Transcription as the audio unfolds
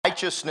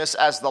righteousness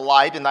as the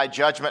light and thy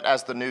judgment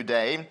as the new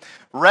day.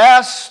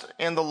 Rest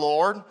in the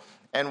Lord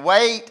and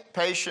wait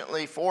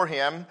patiently for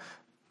him.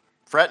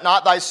 Fret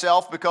not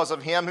thyself because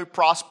of him who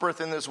prospereth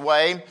in his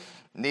way,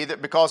 neither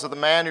because of the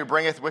man who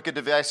bringeth wicked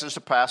devices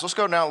to pass. Let's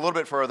go down a little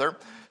bit further.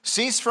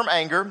 Cease from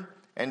anger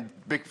and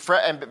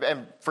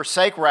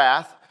forsake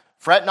wrath.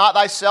 Fret not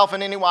thyself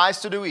in any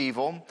wise to do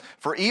evil,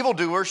 for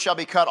evildoers shall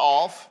be cut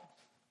off.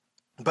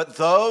 But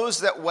those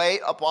that wait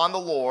upon the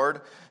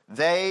Lord,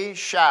 they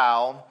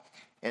shall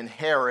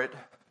inherit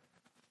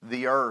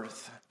the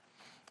earth.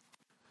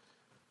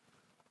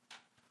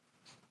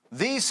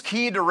 These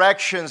key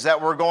directions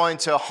that we're going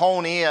to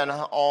hone in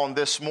on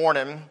this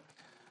morning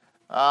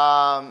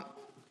are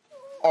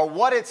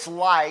what it's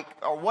like,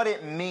 or what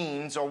it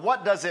means, or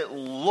what does it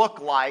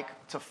look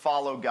like to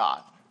follow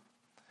God.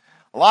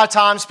 A lot of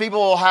times people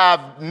will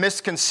have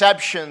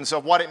misconceptions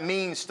of what it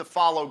means to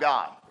follow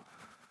God.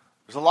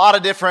 There's a lot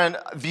of different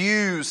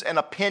views and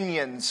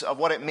opinions of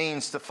what it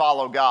means to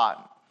follow God.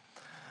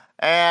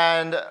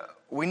 And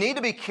we need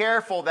to be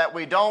careful that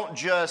we don't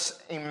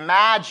just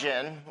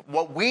imagine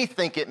what we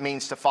think it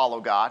means to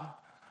follow God,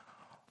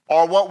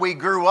 or what we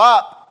grew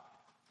up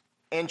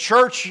in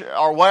church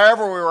or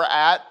wherever we were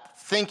at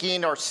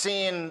thinking or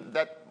seeing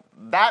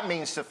that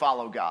means to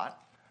follow God.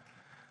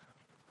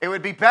 It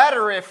would be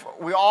better if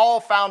we all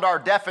found our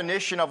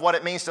definition of what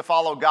it means to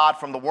follow God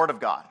from the Word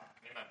of God.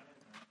 Amen.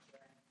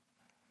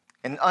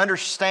 And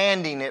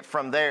understanding it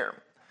from there.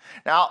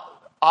 Now,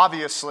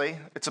 obviously,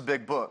 it's a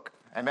big book.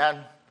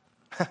 Amen?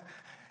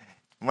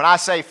 When I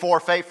say 4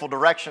 faithful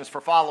directions for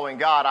following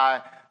God,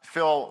 I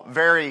feel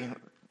very,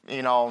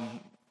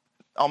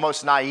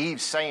 almost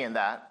naive saying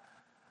that.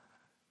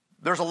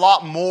 There's a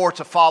lot more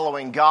to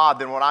following God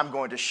than what I'm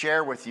going to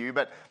share with you,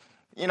 but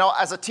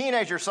as a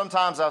teenager,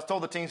 sometimes, I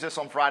told the teens this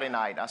on Friday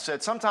night. I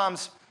said,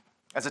 sometimes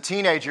as a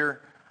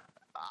teenager,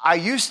 I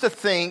used to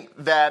think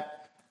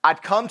that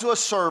I'd come to a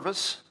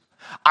service,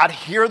 I'd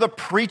hear the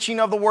preaching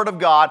of the Word of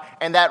God,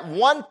 and that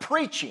one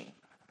preaching,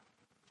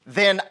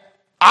 then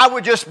I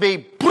would just be,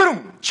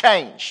 boom,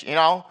 changed,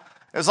 It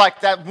was like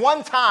that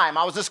one time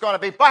I was just going to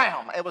be,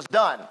 bam, it was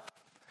done.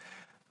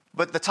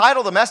 But the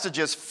title of the message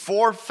is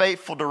 4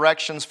 Faithful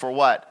Directions for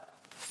what?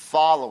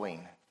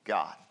 Following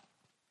God.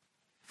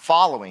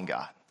 Following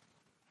God.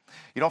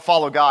 You don't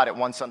follow God at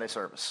one Sunday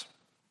service.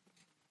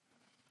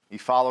 You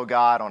follow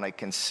God on a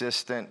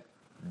consistent,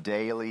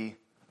 daily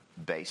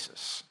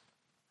basis.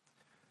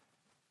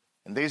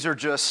 And these are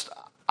just,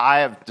 I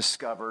have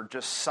discovered,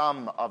 just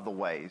some of the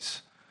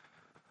ways.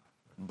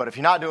 But if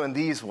you're not doing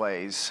these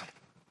ways,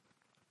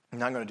 you're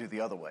not going to do the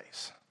other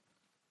ways.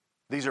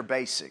 These are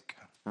basic,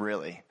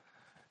 really,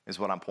 is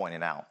what I'm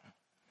pointing out.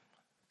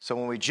 So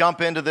when we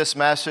jump into this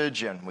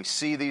message and we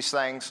see these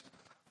things,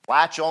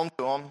 latch on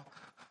to them,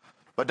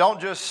 but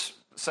don't just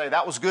say,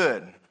 that was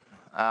good.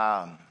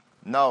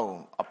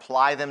 No,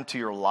 apply them to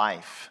your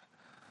life,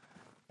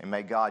 and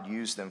may God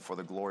use them for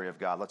the glory of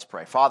God. Let's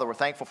pray. Father, we're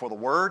thankful for the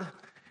Word.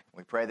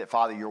 We pray that,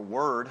 Father, your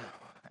Word,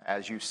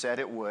 as you said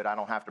it would, I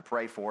don't have to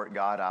pray for it,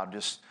 God. I'll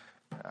just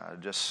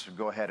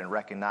go ahead and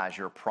recognize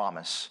your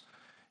promise.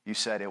 You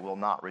said it will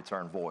not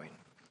return void.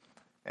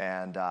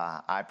 And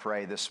I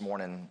pray this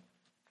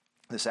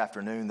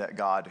afternoon, that,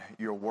 God,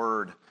 your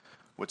Word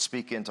would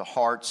speak into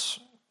hearts,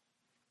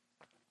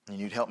 and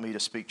you'd help me to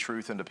speak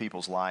truth into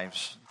people's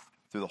lives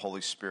through the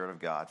Holy Spirit of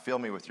God. Fill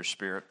me with your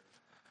Spirit.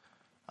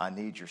 I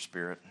need your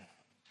Spirit.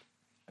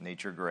 I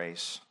need your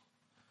grace.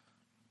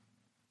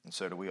 And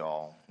so do we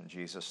all. In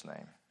Jesus'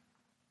 name,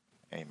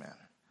 amen.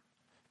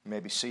 You may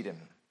be seated.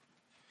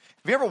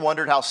 Have you ever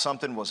wondered how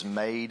something was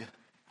made?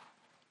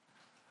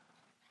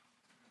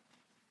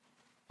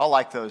 I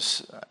like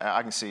those.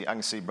 I can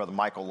see Brother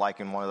Michael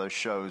liking one of those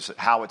shows,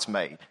 how it's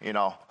made,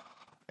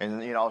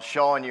 and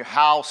showing you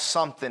how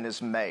something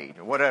is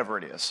made, whatever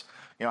it is.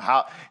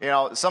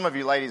 Some of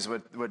you ladies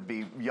would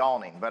be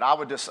yawning, but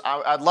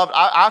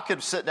I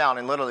could sit down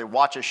and literally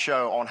watch a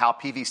show on how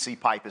PVC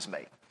pipe is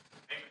made.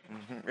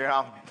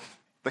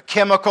 The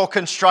chemical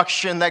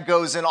construction that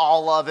goes in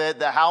all of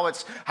it, how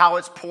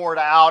it's poured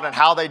out and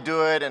how they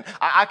do it, and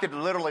I could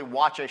literally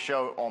watch a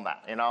show on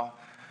that.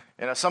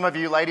 Some of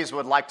you ladies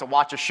would like to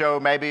watch a show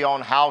maybe on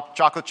how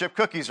chocolate chip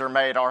cookies are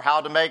made, or how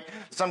to make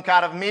some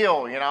kind of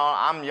meal.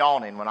 I'm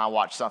yawning when I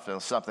watch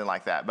something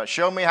like that. But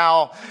show me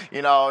how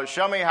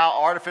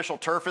artificial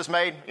turf is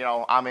made.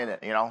 I'm in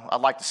it.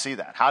 I'd like to see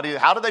that. How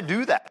do they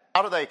do that?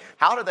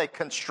 How do they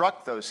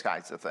construct those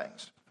kinds of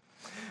things?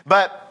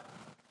 But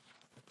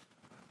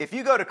if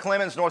you go to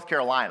Clemens, North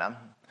Carolina,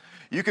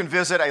 you can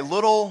visit a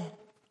little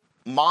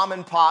mom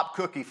and pop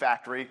cookie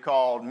factory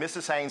called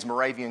Mrs. Haynes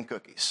Moravian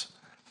Cookies.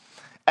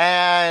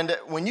 And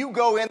when you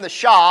go in the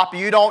shop,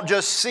 you don't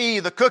just see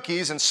the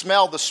cookies and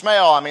smell the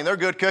smell. I mean, they're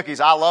good cookies.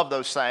 I love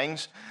those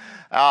things.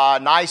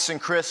 Nice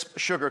and crisp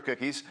sugar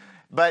cookies.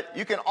 But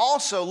you can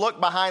also look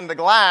behind the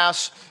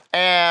glass,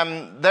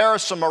 and there are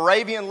some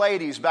Moravian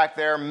ladies back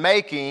there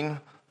making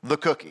the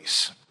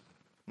cookies.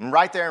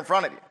 right there in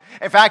front of you.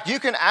 In fact, you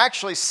can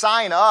actually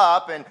sign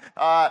up and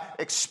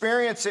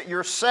experience it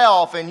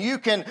yourself, and you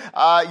can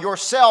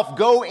yourself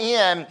go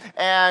in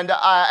and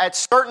at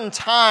certain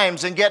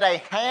times and get a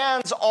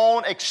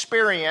hands-on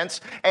experience,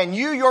 and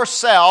you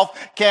yourself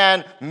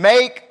can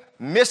make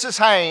Mrs.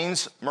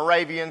 Haynes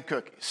Moravian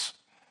cookies.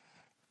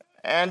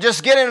 And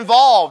just get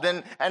involved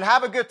and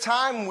have a good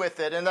time with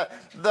it. And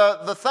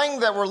the thing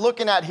that we're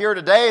looking at here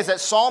today is that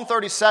Psalm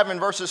 37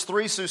 verses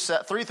 3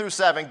 through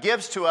 7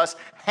 gives to us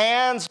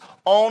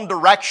hands-on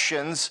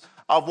directions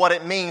of what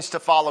it means to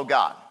follow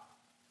God.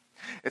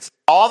 It's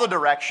all the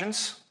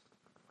directions.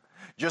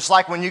 Just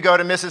like when you go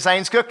to Mrs.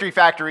 Haynes Cookery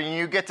Factory and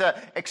you get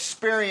to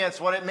experience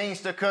what it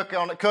means to cook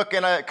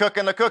in a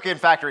cooking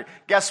factory.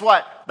 Guess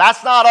what?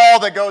 That's not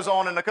all that goes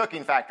on in the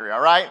cooking factory,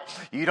 all right?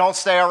 You don't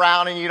stay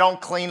around and you don't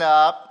clean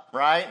up.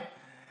 Right?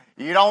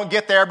 You don't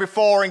get there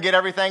before and get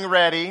everything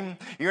ready.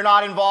 You're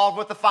not involved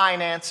with the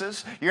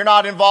finances. You're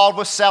not involved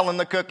with selling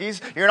the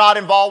cookies. You're not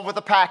involved with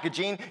the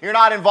packaging. You're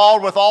not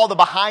involved with all the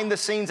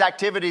behind-the-scenes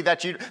activity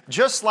that you...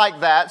 Just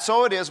like that,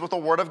 so it is with the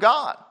Word of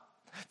God.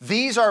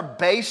 These are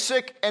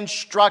basic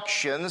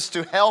instructions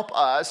to help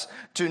us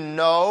to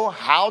know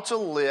how to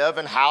live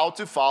and how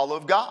to follow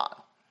God.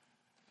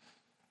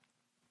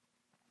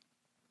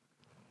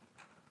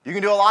 You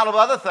can do a lot of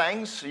other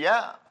things,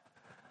 yeah.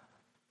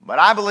 But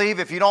I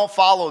believe if you don't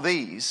follow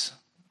these,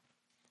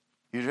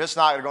 you're just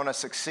not going to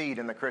succeed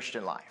in the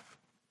Christian life.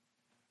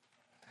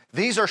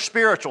 These are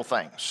spiritual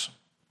things.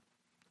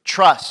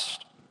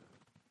 Trust,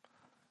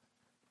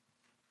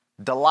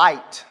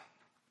 delight,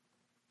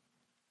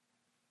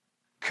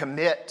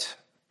 commit,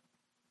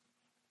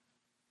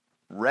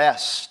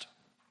 rest.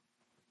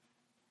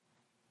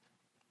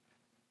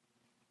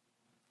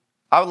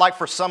 I'd like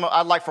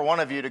for one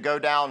of you to go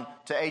down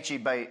to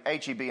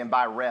HEB and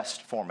buy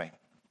rest for me.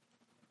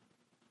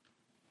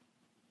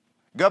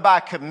 Go buy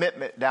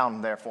commitment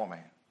down there for me.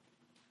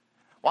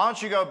 Why don't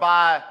you go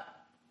buy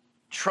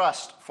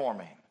trust for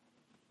me?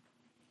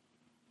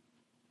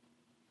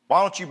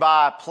 Why don't you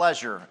buy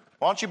pleasure?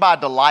 Why don't you buy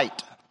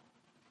delight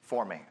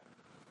for me?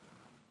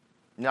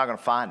 You're not going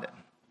to find it.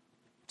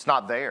 It's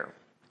not there.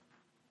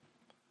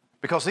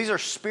 Because these are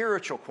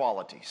spiritual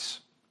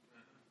qualities.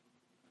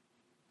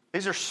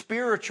 These are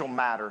spiritual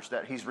matters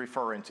that he's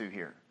referring to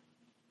here.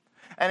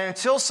 And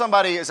until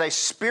somebody is a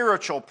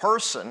spiritual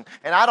person,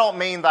 and I don't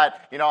mean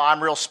that,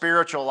 I'm real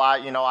spiritual,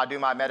 I do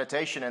my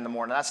meditation in the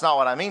morning. That's not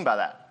what I mean by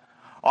that.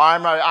 Or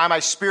I'm a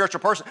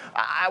spiritual person.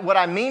 What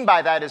I mean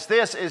by that is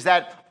this, is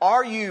that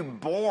are you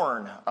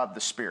born of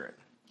the Spirit?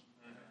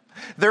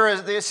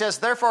 It says,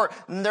 therefore,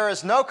 there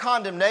is no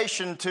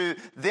condemnation to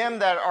them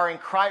that are in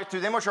Christ, to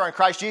them which are in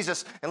Christ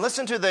Jesus. And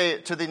listen to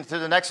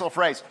the next little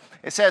phrase.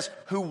 It says,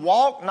 who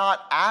walk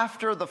not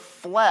after the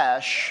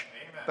flesh,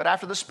 but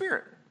after the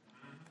Spirit.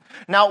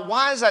 Now,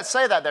 why does that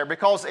say that there?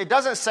 Because it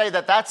doesn't say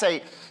that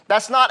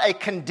that's not a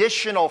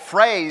conditional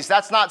phrase.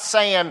 That's not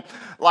saying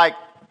like,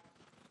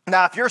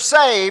 now if you're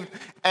saved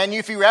and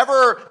if you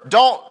ever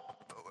don't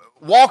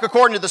walk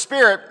according to the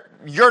Spirit,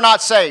 you're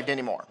not saved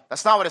anymore.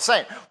 That's not what it's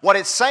saying. What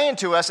it's saying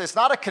to us, it's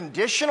not a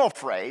conditional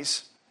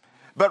phrase,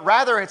 but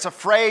rather it's a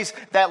phrase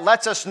that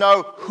lets us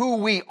know who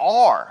we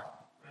are.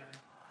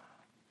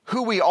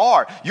 Who we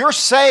are. You're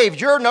saved.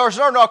 There's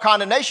no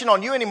condemnation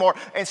on you anymore.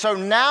 And so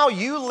now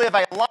you live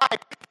a life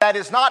that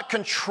is not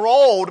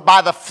controlled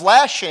by the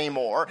flesh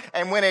anymore.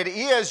 And when it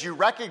is, you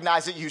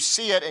recognize it, you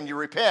see it, and you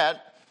repent.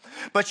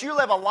 But you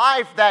live a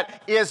life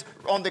that is,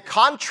 on the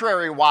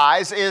contrary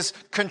wise, is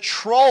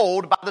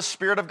controlled by the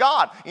Spirit of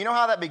God. You know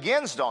how that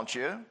begins, don't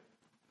you?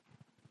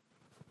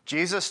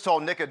 Jesus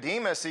told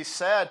Nicodemus, he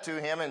said to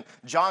him in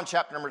John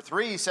chapter number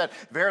 3, he said,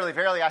 verily,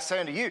 verily, I say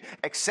unto you,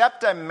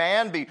 except a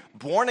man be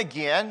born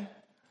again,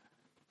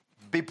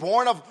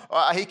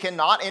 he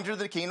cannot enter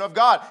the kingdom of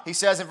God. He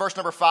says in verse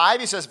number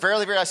 5, he says,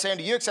 verily, verily, I say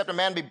unto you, except a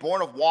man be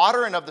born of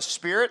water and of the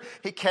Spirit,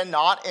 he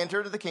cannot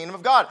enter the kingdom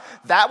of God.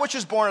 That which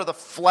is born of the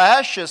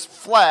flesh is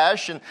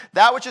flesh, and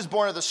that which is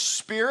born of the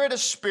Spirit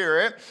is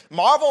spirit.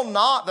 Marvel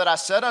not that I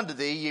said unto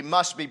thee, ye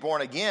must be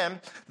born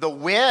again. The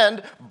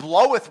wind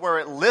bloweth where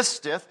it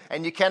listeth,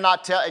 and you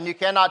cannot hear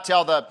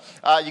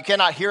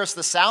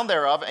the sound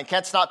thereof, and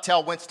canst not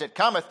tell whence it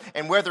cometh,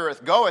 and whither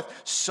it goeth.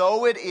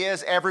 So it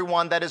is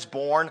everyone that is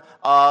born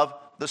of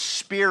the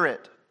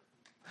Spirit.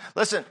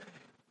 Listen,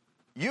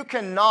 you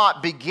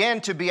cannot begin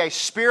to be a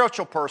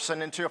spiritual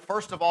person until,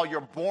 first of all,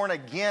 you're born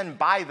again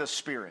by the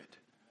Spirit.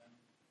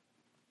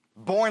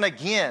 Born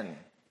again.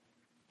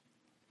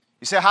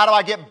 You say, how do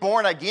I get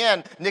born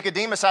again?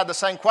 Nicodemus had the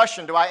same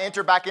question. Do I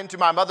enter back into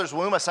my mother's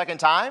womb a second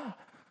time?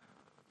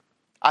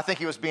 I think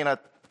he was being a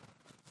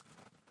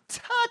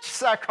touch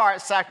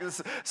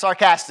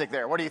sarcastic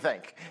there. What do you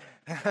think?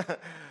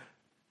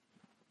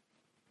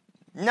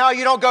 No,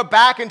 you don't go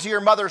back into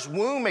your mother's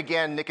womb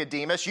again,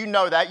 Nicodemus. You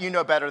know that. You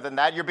know better than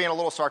that. You're being a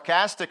little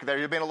sarcastic there.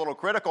 You're being a little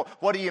critical.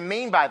 What do you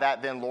mean by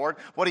that then, Lord?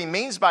 What he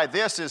means by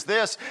this is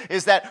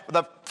that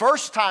the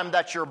first time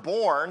that you're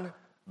born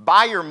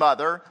by your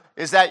mother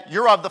is that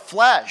you're of the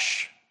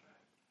flesh.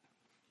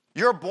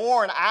 You're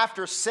born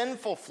after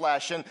sinful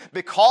flesh, and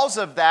because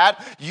of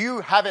that, you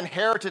have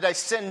inherited a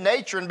sin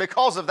nature, and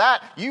because of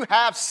that, you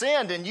have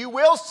sinned, and you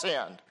will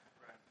sin.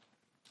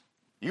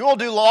 You'll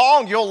do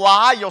wrong, you'll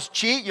lie, you'll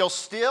cheat, you'll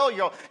steal,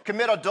 you'll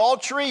commit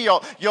adultery,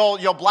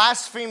 you'll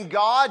blaspheme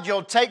God,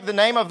 you'll take the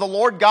name of the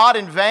Lord God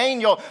in vain,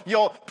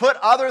 you'll put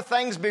other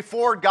things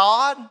before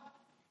God.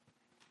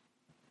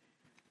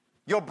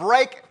 You'll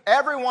break,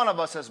 every one of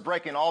us is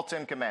breaking all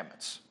 10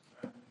 commandments.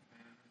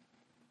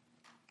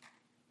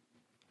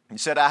 He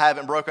said, I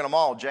haven't broken them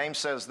all. James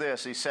says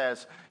this. He said,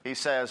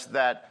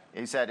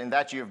 in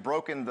that you have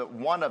broken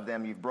one of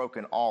them, you've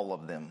broken all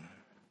of them.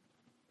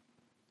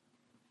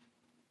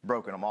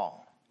 Broken them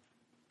all.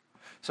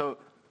 So,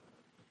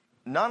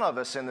 none of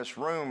us in this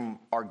room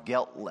are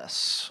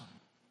guiltless.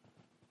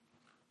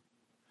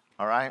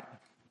 All right?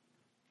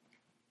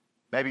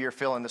 Maybe you're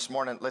feeling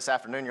this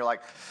afternoon, you're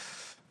like,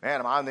 man,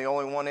 am I the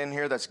only one in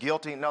here that's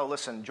guilty? No,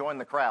 listen, join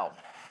the crowd.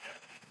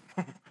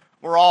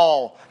 We're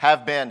all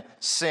have been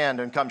sinned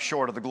and come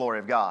short of the glory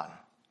of God.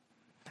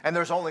 And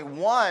there's only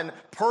one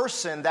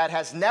person that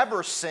has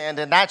never sinned,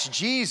 and that's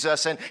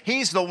Jesus. And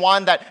He's the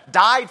one that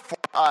died for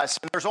us.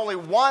 And there's only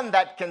one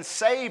that can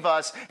save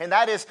us, and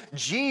that is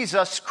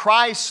Jesus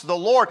Christ the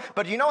Lord.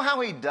 But you know how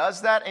He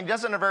does that? And He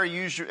does it in a very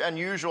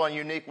unusual and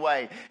unique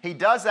way. He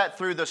does that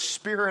through the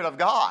Spirit of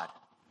God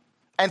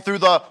and through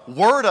the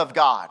Word of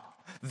God.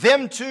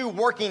 Them two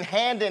working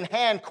hand in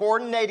hand,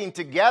 coordinating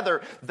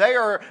together, they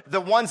are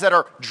the ones that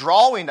are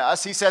drawing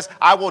us. He says,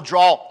 I will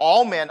draw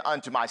all men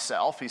unto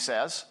myself, He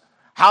says.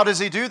 How does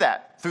He do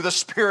that? Through the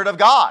Spirit of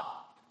God.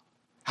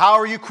 How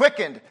are you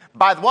quickened?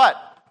 By what?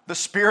 The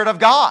Spirit of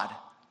God.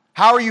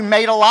 How are you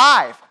made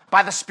alive?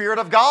 By the Spirit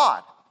of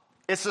God.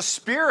 It's the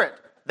Spirit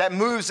that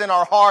moves in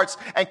our hearts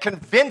and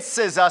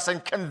convinces us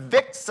and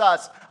convicts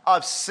us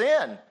of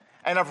sin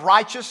and of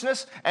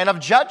righteousness and of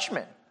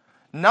judgment.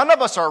 None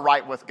of us are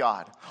right with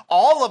God.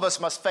 All of us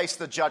must face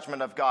the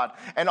judgment of God.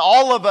 And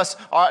none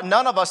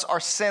of us are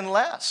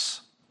sinless.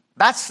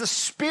 That's the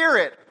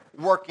Spirit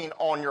working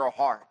on your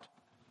heart.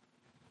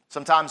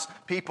 Sometimes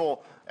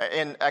people,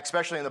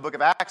 especially in the book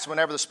of Acts,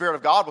 whenever the Spirit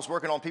of God was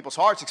working on people's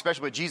hearts,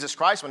 especially with Jesus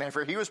Christ,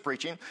 whenever He was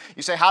preaching,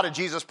 you say, how did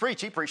Jesus preach?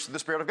 He preached to the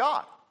Spirit of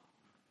God.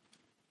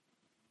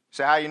 You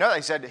say, how do you know that?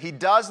 He said, He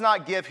does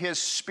not give His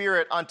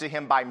Spirit unto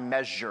Him by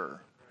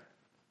measure.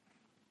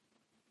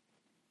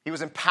 He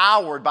was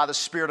empowered by the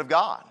Spirit of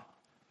God.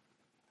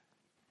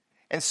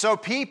 And so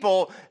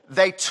people,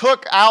 they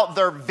took out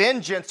their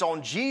vengeance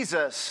on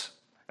Jesus.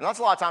 And that's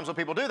a lot of times what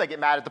people do. They get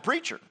mad at the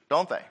preacher,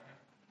 don't they?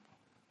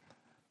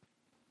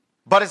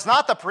 But it's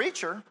not the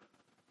preacher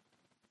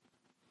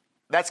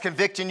that's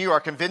convicting you or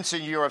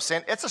convincing you of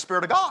sin. It's the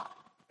Spirit of God.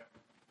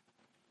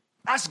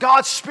 That's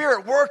God's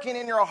Spirit working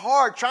in your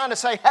heart, trying to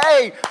say,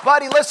 hey,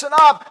 buddy, listen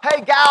up.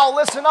 Hey, gal,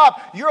 listen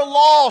up. You're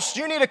lost.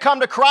 You need to come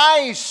to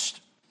Christ.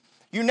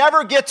 You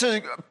never get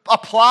to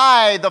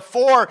apply the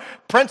 4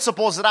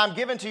 principles that I'm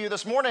giving to you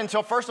this morning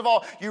until, first of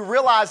all, you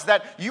realize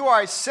that you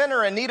are a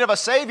sinner in need of a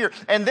Savior,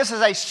 and this is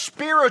a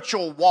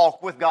spiritual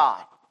walk with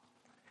God.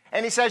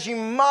 And He says you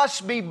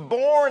must be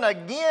born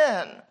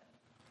again.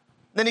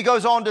 Then He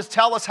goes on to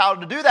tell us how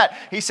to do that.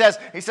 He says,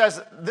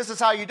 this is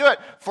how you do it.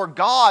 For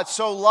God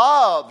so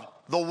loved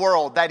the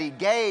world that He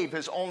gave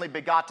His only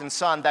begotten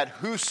Son, that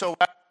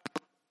whosoever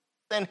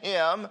in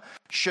Him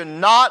should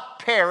not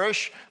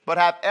perish, but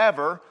have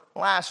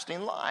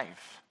everlasting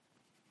life.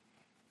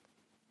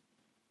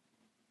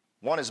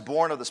 One is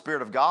born of the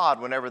Spirit of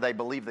God whenever they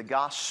believe the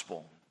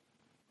gospel.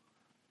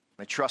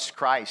 They trust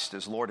Christ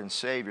as Lord and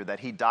Savior, that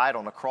He died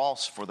on the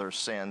cross for their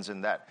sins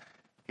and that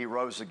He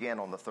rose again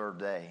on the 3rd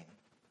day.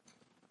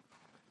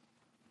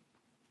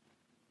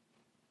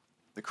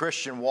 The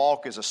Christian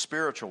walk is a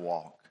spiritual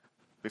walk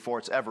before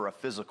it's ever a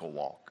physical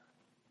walk.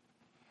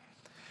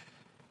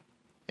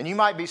 And you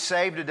might be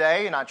saved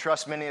today, and I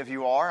trust many of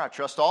you are. I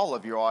trust all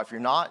of you are. If you're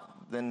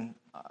not, then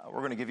we're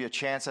going to give you a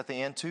chance at the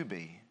end to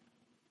be.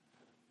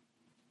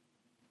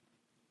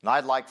 And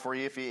I'd like for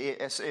you, if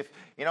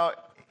you know,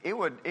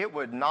 it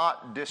would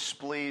not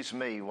displease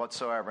me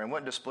whatsoever, and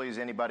wouldn't displease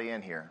anybody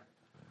in here,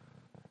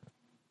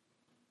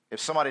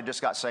 if somebody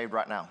just got saved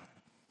right now.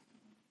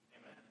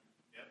 Amen.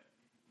 Yep.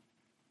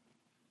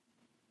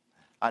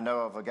 I know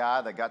of a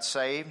guy that got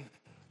saved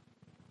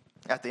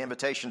at the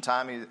invitation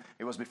time.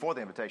 It was before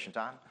the invitation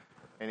time.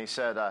 And he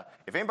said,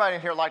 if anybody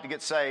in here would like to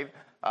get saved,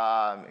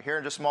 here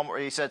in just a moment,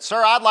 he said,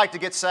 sir, I'd like to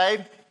get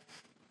saved.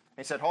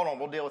 He said, hold on,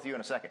 we'll deal with you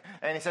in a second.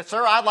 And he said,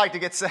 sir, I'd like to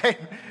get saved.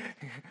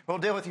 We'll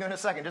deal with you in a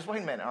second. Just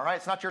wait a minute, all right?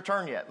 It's not your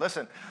turn yet.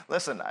 Listen.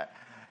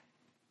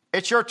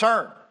 It's your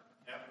turn.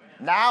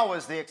 Now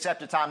is the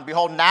accepted time.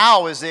 Behold,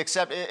 now is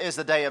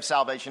the day of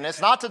salvation.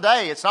 It's not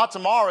today. It's not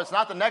tomorrow. It's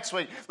not the next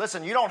week.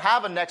 Listen, you don't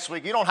have a next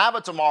week. You don't have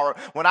a tomorrow.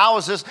 When I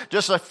was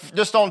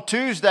just on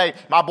Tuesday,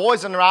 my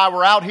boys and I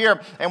were out here,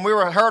 and we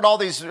heard all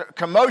these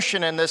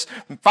commotion and this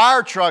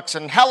fire trucks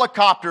and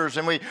helicopters,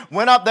 and we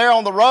went up there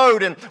on the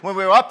road, and when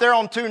we were up there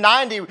on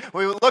 290,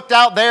 we looked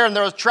out there, and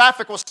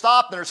traffic was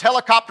stopped, and there's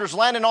helicopters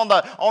landing on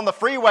the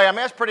freeway. I mean,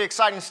 that's pretty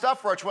exciting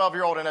stuff for a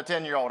 12-year-old and a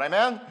 10-year-old.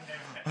 Amen?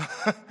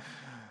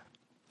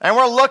 And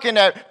we're looking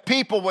at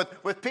people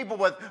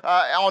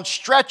on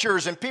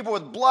stretchers and people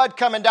with blood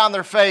coming down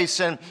their face.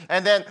 And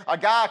then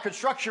a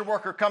construction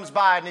worker comes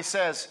by and he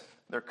says,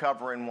 they're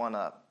covering one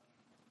up.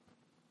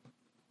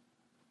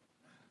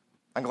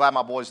 I'm glad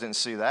my boys didn't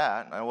see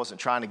that. I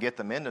wasn't trying to get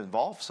them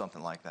involved in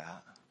something like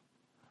that.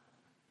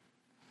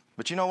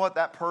 But you know what?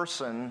 That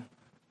person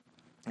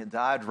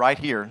died right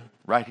here.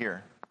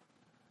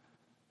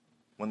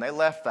 When they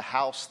left the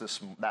house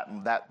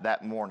that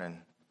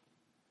morning,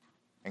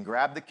 and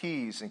grabbed the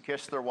keys and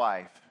kissed their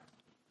wife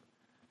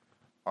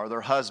or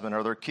their husband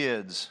or their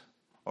kids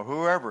or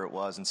whoever it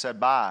was and said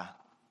bye.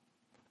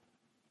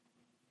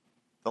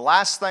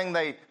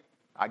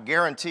 I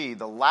guarantee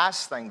the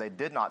last thing they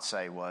did not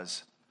say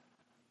was,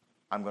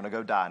 I'm going to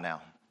go die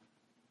now.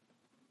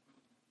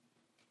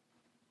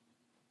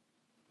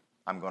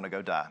 I'm going to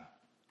go die.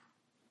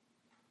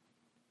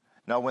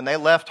 No, when they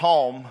left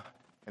home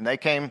and they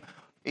came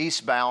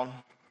eastbound,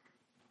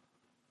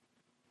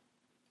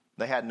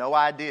 they had no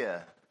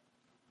idea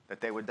that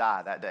they would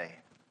die that day.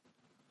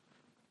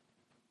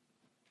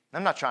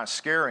 I'm not trying to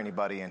scare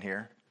anybody in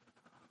here.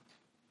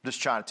 I'm just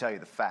trying to tell you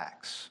the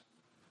facts.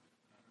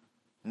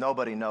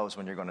 Nobody knows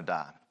when you're going to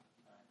die.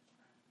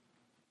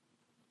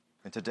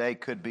 And today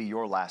could be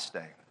your last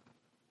day.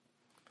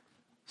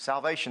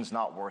 Salvation's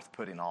not worth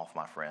putting off,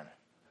 my friend.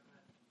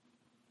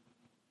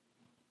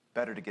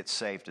 Better to get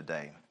saved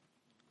today.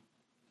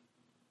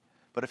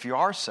 But if you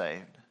are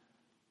saved,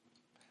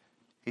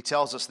 he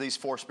tells us these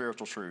 4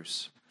 spiritual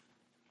truths.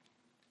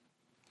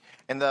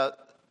 And the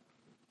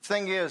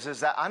thing is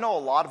that I know a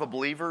lot of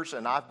believers,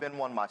 and I've been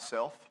one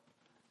myself,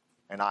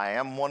 and I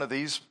am one of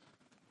these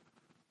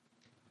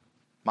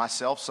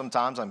myself,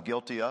 sometimes I'm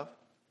guilty of,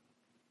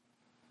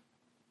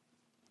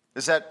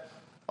 is that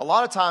a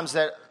lot of times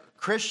that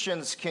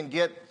Christians can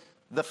get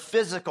the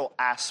physical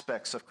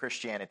aspects of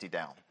Christianity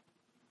down.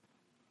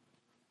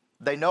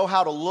 They know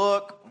how to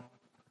look,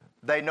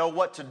 they know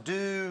what to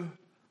do,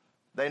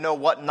 they know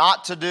what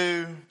not to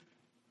do.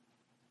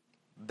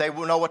 They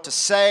will know what to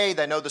say.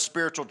 They know the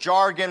spiritual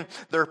jargon.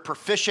 They're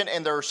proficient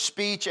in their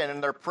speech and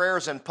in their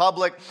prayers in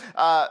public.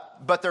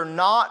 But they're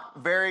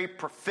not very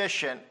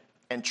proficient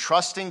in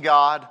trusting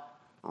God,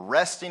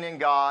 resting in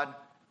God,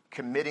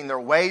 committing their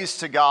ways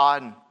to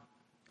God,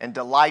 and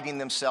delighting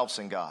themselves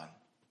in God.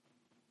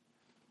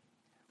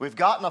 We've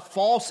gotten a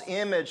false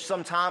image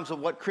sometimes of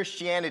what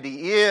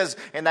Christianity is,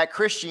 and that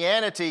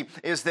Christianity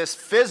is this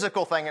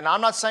physical thing. And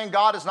I'm not saying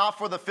God is not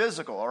for the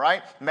physical, all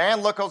right?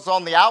 Man looks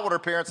on the outward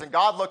appearance and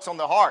God looks on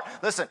the heart.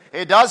 Listen,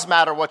 it does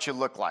matter what you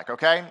look like,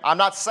 okay? I'm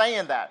not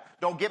saying that.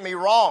 Don't get me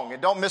wrong and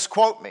don't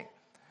misquote me.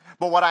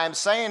 But what I am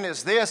saying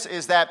is this,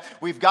 is that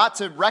we've got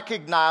to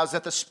recognize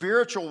that the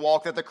spiritual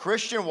walk, that the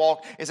Christian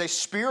walk is a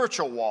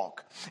spiritual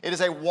walk. It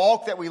is a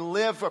walk that we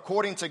live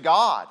according to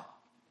God,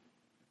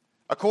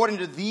 according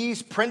to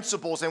these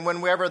principles. And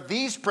whenever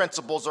these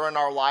principles are in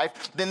our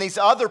life, then these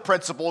other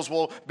principles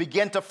will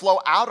begin to flow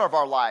out of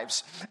our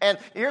lives. And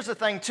here's the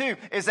thing too,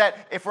 is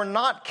that if we're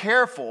not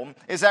careful,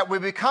 is that we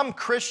become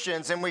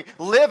Christians and we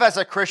live as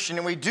a Christian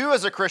and we do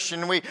as a Christian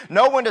and we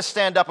know when to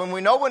stand up and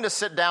we know when to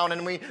sit down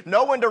and we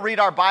know when to read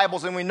our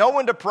Bibles and we know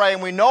when to pray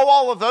and we know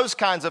all of those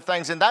kinds of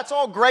things. And that's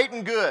all great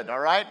and good, all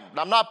right?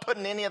 I'm not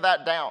putting any of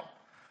that down.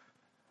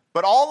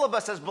 But all of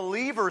us as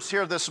believers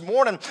here this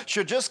morning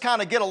should just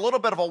kind of get a little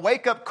bit of a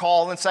wake-up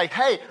call and say,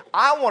 hey,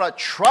 I want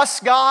to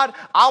trust God.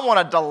 I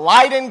want to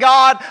delight in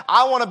God.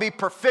 I want to be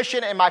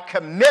proficient in my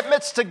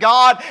commitments to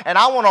God. And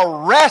I want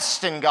to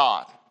rest in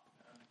God.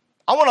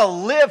 I want to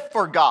live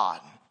for God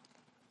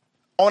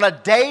on a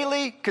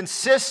daily,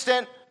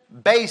 consistent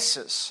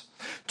basis.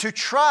 To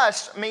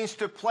trust means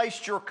to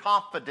place your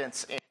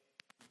confidence in.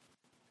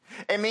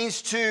 It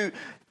means to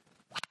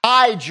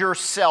hide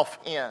yourself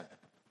in.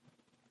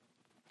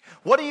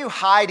 What are you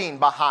hiding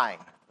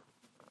behind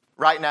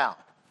right now?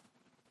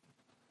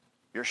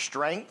 Your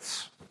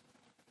strengths,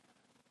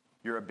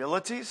 your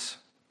abilities,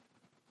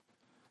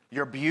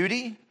 your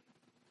beauty,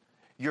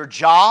 your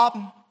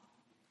job,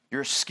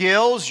 your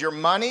skills, your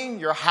money,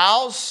 your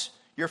house,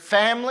 your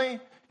family,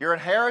 your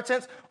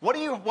inheritance. What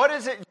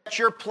is it that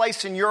you're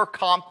placing your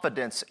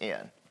confidence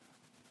in?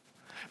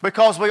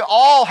 Because we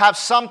all have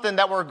something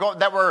that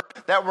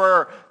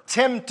we're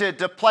tempted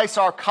to place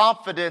our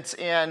confidence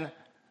in.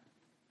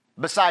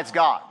 Besides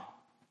God.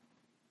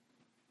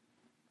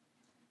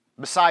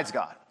 Besides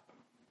God.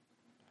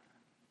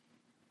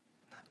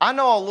 I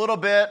know a little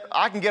bit.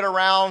 I can get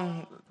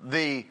around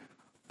the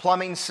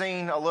plumbing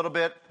scene a little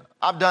bit.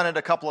 I've done it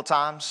a couple of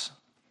times.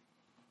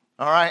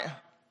 All right?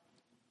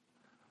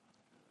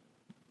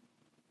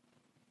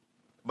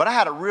 But I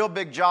had a real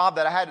big job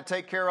that I had to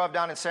take care of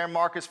down in San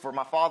Marcos for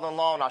my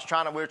father-in-law,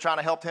 and we were trying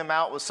to help him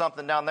out with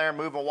something down there,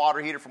 moving a water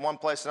heater from one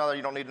place to another.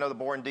 You don't need to know the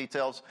boring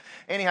details.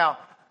 Anyhow,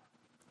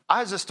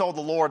 I just told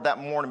the Lord that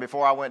morning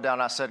before I went down,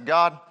 I said,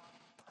 God,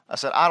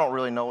 I don't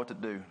really know what to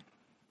do.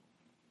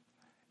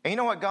 And you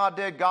know what God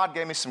did? God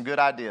gave me some good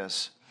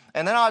ideas.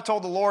 And then I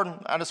told the Lord,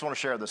 I just want to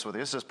share this with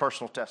you. This is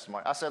personal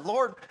testimony. I said,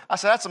 Lord,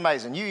 that's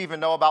amazing. You even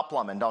know about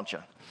plumbing, don't you?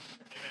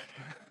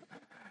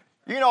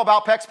 You know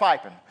about PEX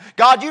piping.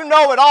 God, you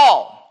know it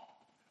all.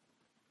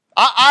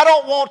 I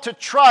don't want to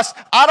trust.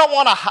 I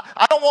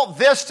don't want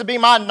this to be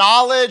my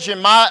knowledge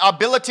and my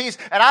abilities,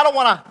 and I don't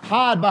want to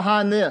hide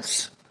behind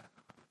this.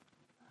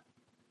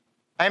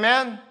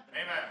 Amen? Amen.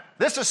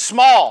 This is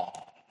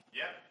small.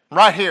 Yep.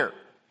 Right here.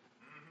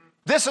 Mm-hmm.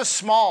 This is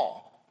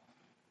small.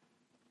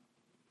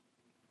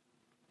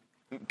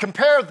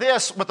 Compare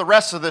this with the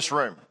rest of this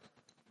room.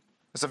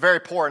 It's a very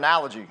poor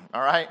analogy,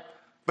 all right?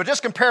 But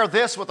just compare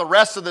this with the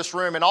rest of this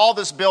room and all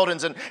this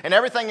buildings and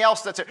everything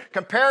else that's here.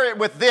 Compare it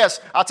with this.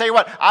 I'll tell you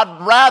what,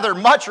 I'd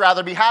much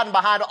rather be hiding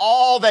behind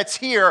all that's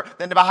here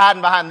than to be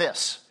hiding behind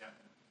this. Yeah.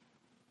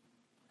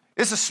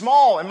 This is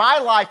small, and my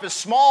life is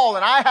small,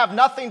 and I have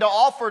nothing to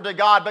offer to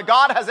God, but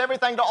God has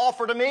everything to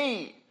offer to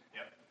me.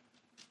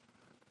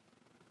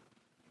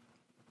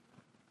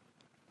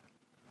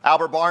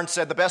 Albert Barnes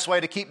said the best way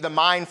to keep the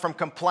mind from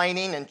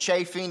complaining and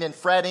chafing and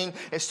fretting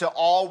is to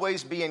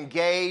always be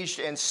engaged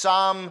in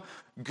some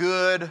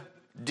good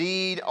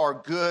deed or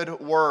good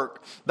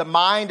work. The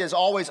mind is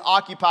always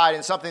occupied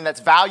in something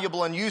that's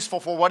valuable and useful.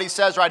 For what he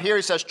says right here,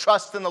 he says,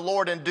 trust in the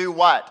Lord and do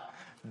what?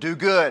 Do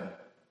good.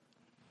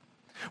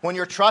 When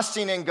you're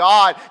trusting in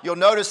God, you'll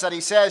notice that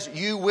he says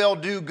you will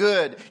do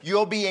good.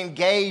 You'll be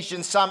engaged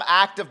in some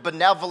act of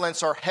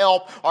benevolence or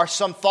help or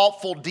some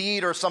thoughtful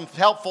deed or some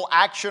helpful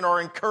action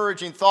or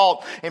encouraging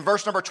thought. In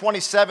verse number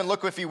 27,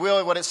 look if you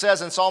will what it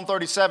says in Psalm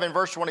 37,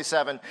 verse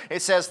 27.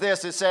 It says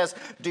this, it says,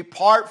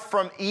 depart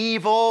from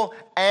evil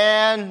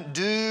and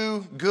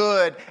do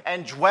good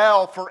and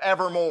dwell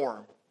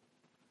forevermore.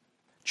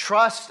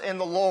 Trust in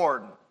the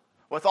Lord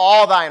with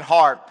all thine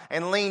heart,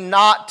 and lean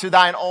not to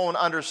thine own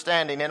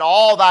understanding. In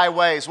all thy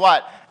ways,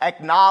 what?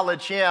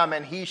 Acknowledge him,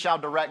 and he shall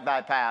direct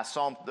thy path.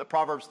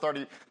 Proverbs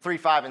 33,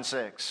 5, and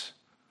 6.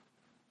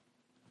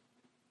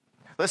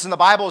 Listen, the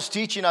Bible is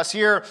teaching us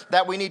here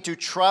that we need to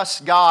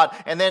trust God.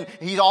 And then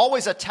he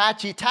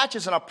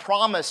attaches in a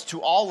promise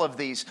to all of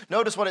these.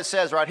 Notice what it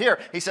says right here.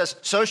 He says,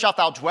 so shalt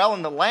thou dwell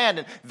in the land,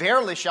 and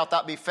verily shalt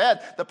thou be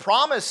fed. The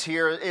promise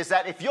here is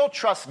that if you'll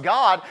trust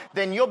God,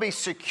 then you'll be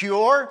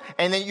secure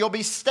and then you'll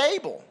be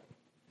stable.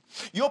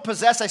 You'll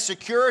possess a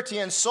security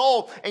in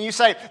soul. And you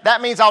say,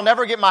 that means I'll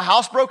never get my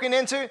house broken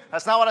into?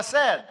 That's not what I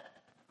said.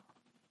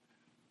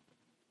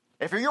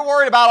 If you're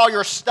worried about all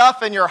your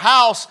stuff in your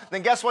house,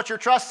 then guess what you're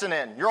trusting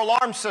in? Your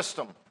alarm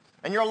system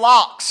and your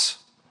locks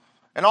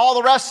and all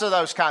the rest of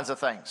those kinds of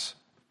things.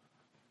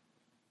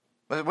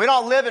 But we're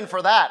not living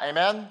for that,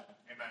 amen? Amen.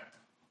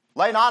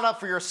 Lay not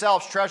up for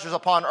yourselves treasures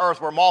upon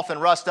earth where moth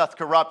and rust doth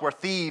corrupt, where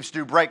thieves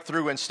do break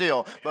through and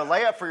steal. But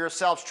lay up for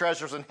yourselves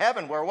treasures in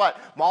heaven where what?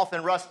 Moth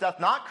and rust doth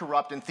not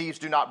corrupt and thieves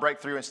do not break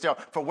through and steal.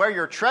 For where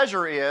your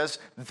treasure is,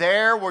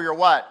 there will your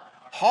what?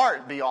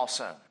 Heart be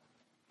also.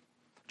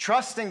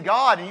 Trust in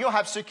God and you'll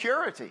have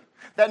security.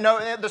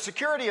 The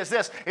security is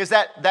this, is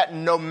that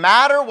no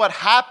matter what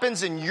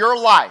happens in your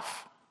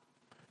life,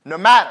 no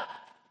matter,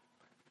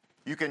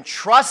 you can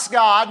trust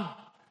God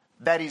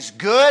that he's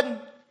good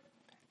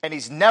and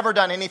he's never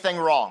done anything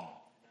wrong.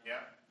 Yeah.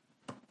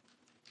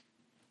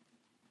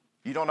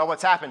 You don't know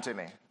what's happened to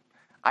me.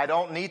 I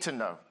don't need to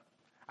know.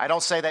 I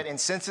don't say that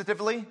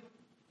insensitively.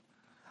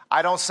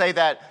 I don't say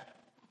that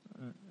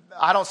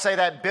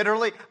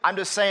bitterly. I'm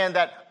just saying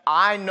that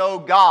I know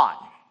God.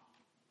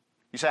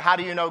 You say, how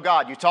do you know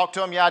God? You talk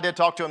to him? Yeah, I did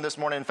talk to him this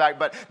morning, in fact,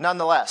 but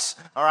nonetheless,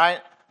 all right?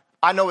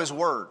 I know his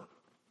word.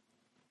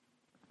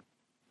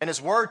 And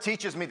his word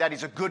teaches me that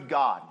he's a good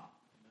God.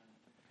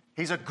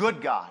 He's a good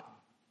God.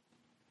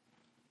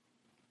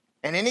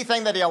 And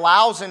anything that he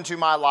allows into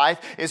my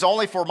life is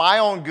only for my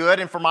own good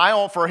and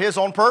for his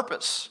own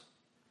purpose.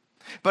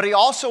 But he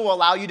also will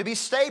allow you to be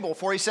stable,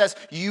 for he says,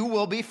 you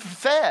will be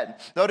fed.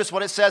 Notice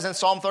what it says in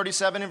Psalm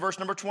 37 in verse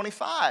number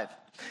 25.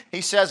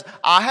 He says,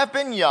 I have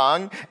been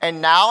young,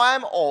 and now I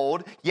am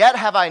old, yet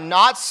have I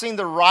not seen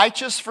the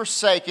righteous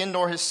forsaken,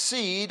 nor his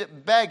seed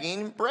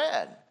begging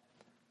bread.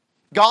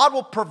 God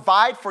will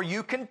provide for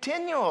you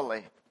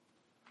continually.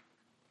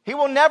 He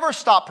will never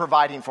stop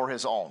providing for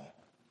his own.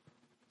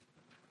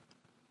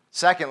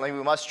 Secondly,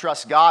 we must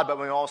trust God, but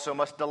we also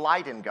must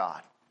delight in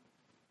God.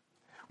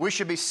 We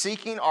should be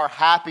seeking our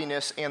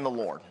happiness in the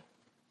Lord.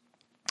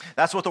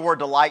 That's what the word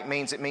delight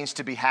means. It means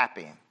to be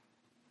happy.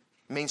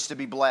 It means to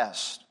be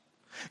blessed.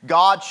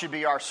 God should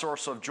be our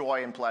source of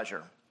joy and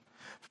pleasure.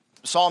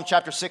 Psalm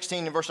chapter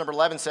 16 and verse number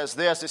 11 says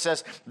this. It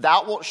says,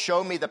 thou wilt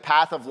show me the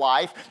path of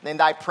life. In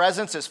thy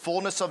presence is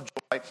fullness of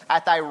joy.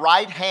 At thy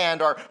right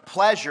hand are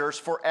pleasures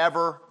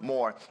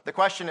forevermore. The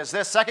question is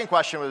this. Second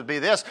question would be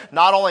this.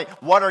 Not only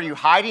what are you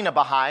hiding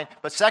behind,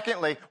 but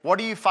secondly, what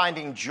are you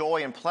finding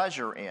joy and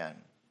pleasure in?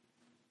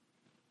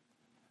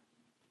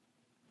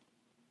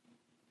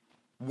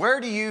 Where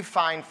do you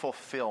find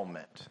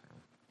fulfillment?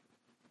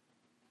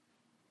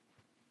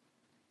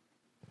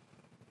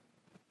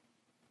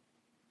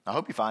 I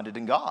hope you find it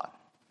in God.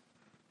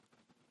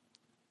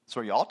 That's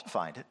where you ought to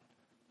find it.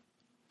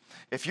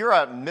 If you're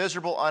a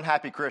miserable,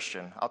 unhappy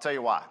Christian, I'll tell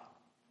you why.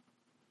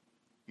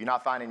 You're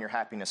not finding your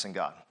happiness in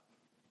God.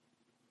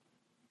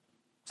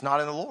 It's not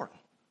in the Lord.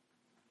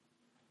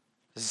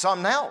 This is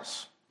something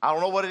else. I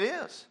don't know what it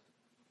is.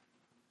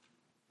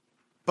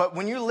 But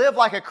when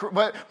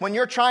when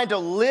you're trying to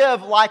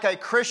live like a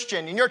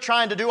Christian, and you're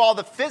trying to do all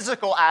the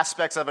physical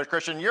aspects of a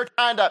Christian, you're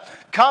trying to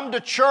come to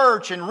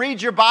church and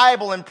read your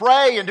Bible and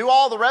pray and do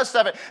all the rest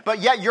of it, but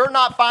yet you're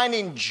not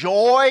finding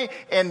joy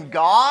in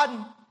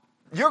God,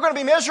 you're going to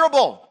be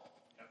miserable.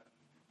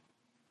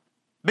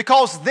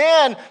 Because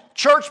then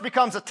church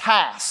becomes a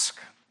task.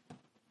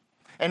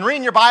 And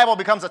reading your Bible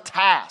becomes a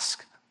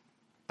task.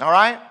 All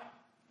right?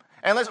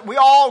 And listen, we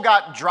all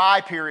got dry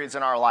periods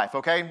in our life,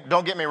 okay?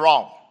 Don't get me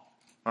wrong.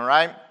 All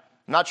right?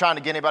 I'm not trying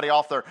to get anybody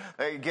off their,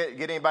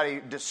 get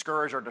anybody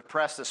discouraged or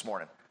depressed this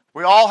morning.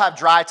 We all have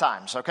dry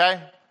times,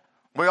 okay?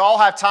 We all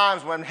have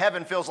times when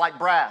heaven feels like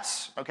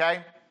brass,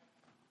 okay?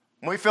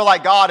 When we feel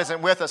like God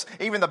isn't with us.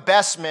 Even the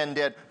best men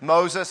did.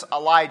 Moses,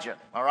 Elijah,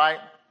 all right?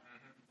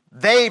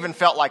 They even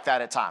felt like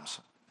that at times.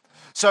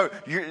 So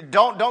you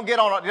don't get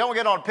on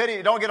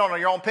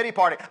your own pity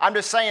party. I'm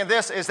just saying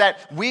this is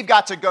that we've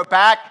got to go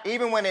back,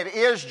 even when it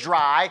is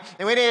dry,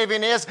 and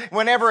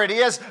whenever it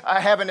is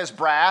heaven is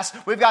brass.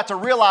 We've got to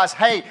realize,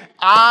 hey,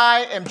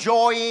 I am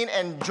enjoying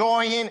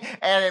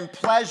and in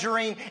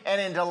pleasuring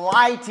and in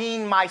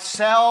delighting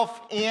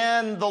myself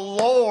in the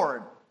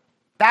Lord.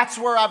 That's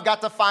where I've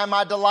got to find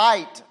my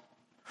delight.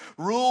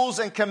 Rules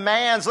and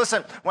commands.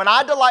 Listen, when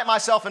I delight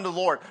myself in the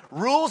Lord,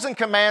 rules and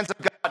commands of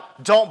God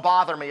don't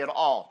bother me at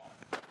all.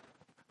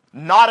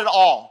 Not at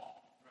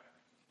all.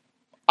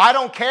 I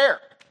don't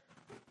care.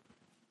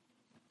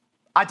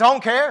 I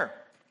don't care.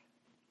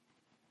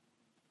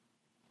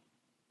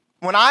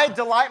 When I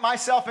delight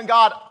myself in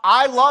God,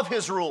 I love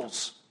His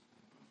rules.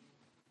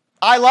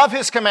 I love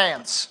His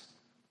commands.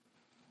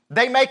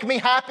 They make me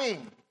happy.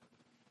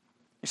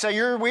 You say,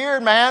 you're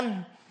weird,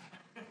 man.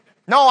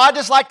 No, I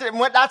just like to,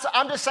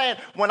 I'm just saying,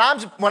 when I'm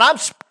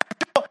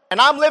spiritual and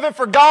I'm living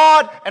for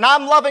God and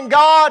I'm loving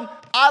God,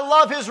 I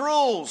love His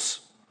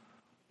rules.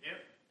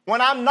 When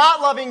I'm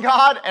not loving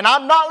God and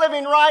I'm not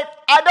living right,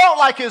 I don't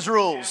like His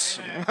rules.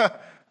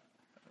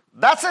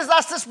 That's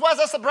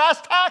the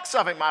brass tacks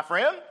of it, my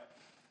friend.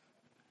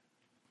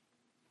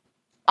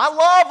 I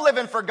love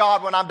living for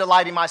God when I'm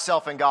delighting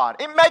myself in God.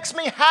 It makes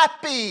me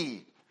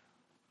happy.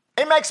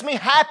 It makes me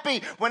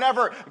happy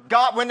whenever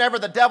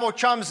the devil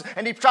comes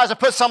and he tries to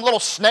put some little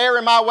snare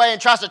in my way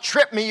and tries to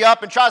trip me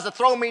up and tries to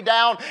throw me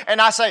down. And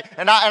I say,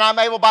 and I'm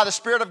able by the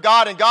Spirit of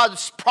God, and God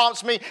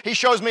prompts me. He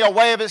shows me a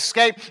way of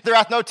escape. There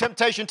hath no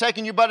temptation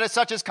taken you, but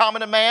such as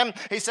common to man.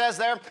 He says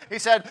there. He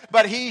said,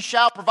 but He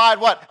shall provide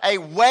what? A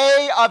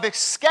way of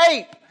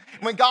escape.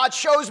 When God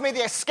shows me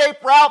the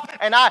escape route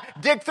and I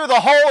dig through the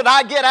hole and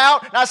I get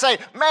out and I say,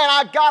 man,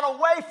 I got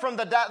away from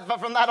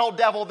that old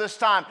devil this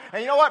time.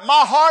 And you know what?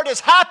 My heart is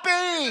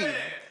happy.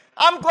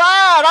 I'm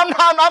glad.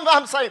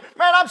 I'm saying,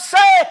 man, I'm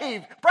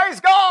saved. Praise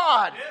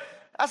God.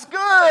 That's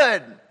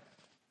good.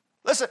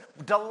 Listen,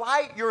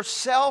 delight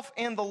yourself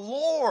in the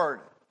Lord.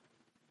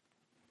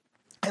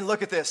 And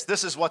look at this.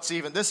 This is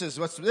mind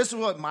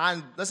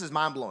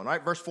blowing,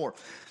 right? Verse 4.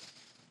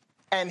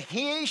 And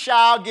He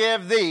shall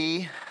give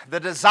thee the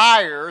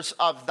desires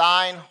of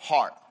thine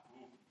heart.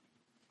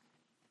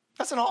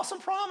 That's an awesome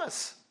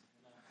promise.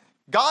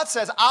 God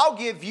says, I'll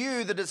give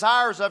you the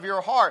desires of your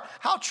heart.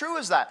 How true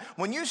is that?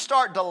 When you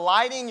start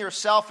delighting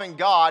yourself in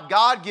God,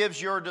 God gives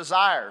your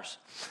desires.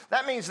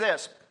 That means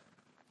this.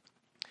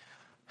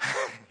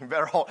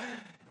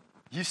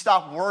 You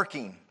stop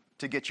working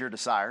to get your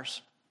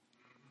desires.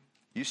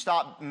 You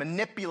stop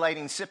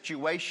manipulating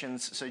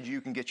situations so you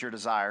can get your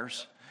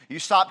desires. You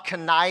stop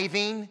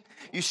conniving.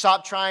 You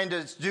stop trying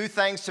to do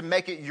things to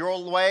make it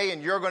your way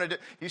and you're going to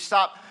do. You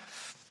stop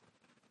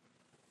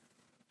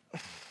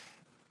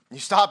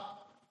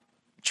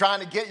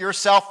trying to get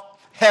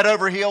yourself head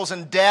over heels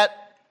in debt.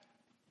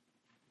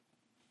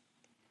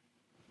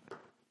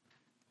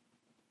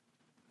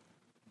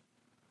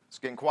 It's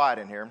getting quiet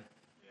in here.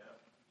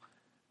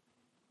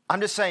 I'm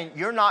just saying,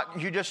 you want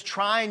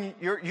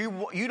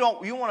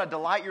to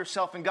delight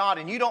yourself in God,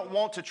 and you don't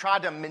want to try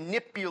to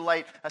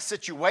manipulate a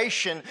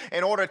situation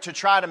in order to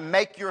try to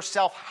make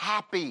yourself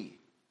happy.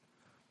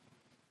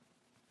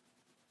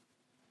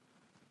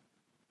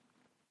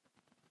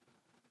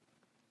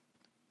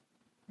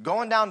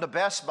 Going down to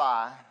Best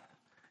Buy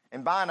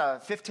and buying a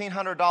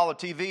 $1,500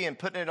 TV and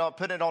putting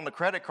it on the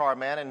credit card,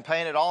 man, and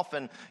paying it off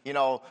in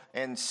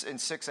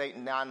 6, 8,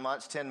 9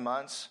 months, 10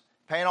 months.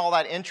 Paying all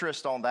that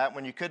interest on that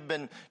when you could have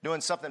been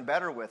doing something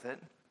better with it.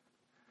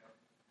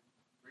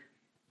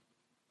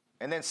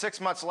 And then 6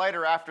 months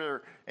later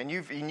and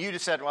you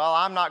just said, well,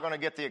 I'm not going to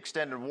get the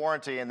extended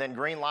warranty, and then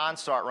green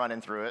lines start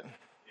running through it.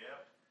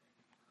 Yep.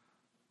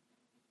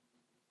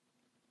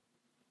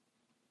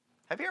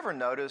 Have you ever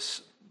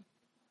noticed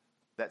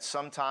that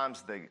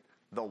sometimes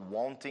the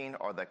wanting,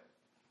 or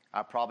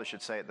I probably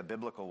should say it the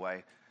biblical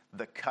way,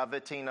 the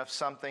coveting of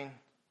something,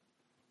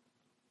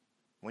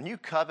 when you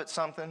covet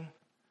something,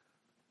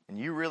 and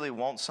you really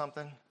want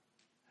something,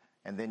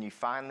 and then you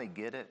finally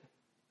get it,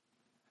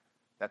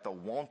 that the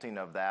wanting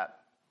of that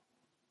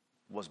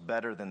was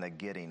better than the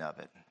getting of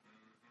it.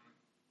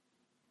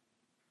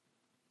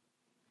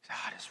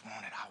 I just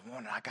want it,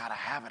 I got to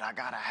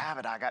have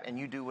it, and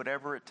you do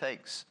whatever it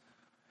takes.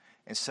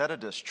 Instead of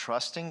just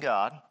trusting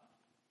God,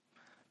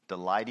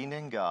 delighting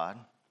in God.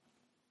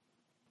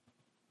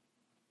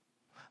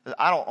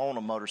 I don't own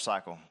a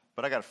motorcycle,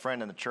 but I got a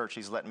friend in the church,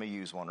 he's letting me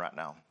use one right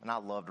now, and I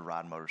love to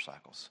ride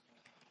motorcycles.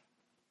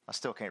 I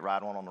still can't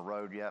ride one on the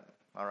road yet,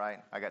 all right?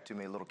 I got too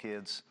many little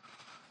kids.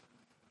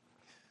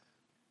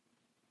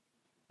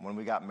 When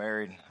we got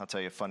married, I'll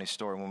tell you a funny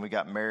story. When we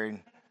got married,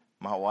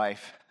 my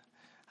wife,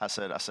 I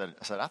said, I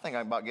think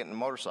I'm about getting a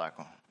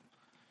motorcycle.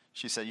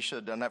 She said, you should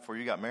have done that before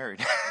you got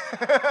married.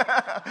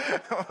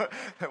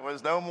 There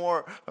was no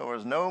more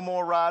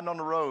riding on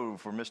the road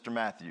for Mr.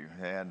 Matthew.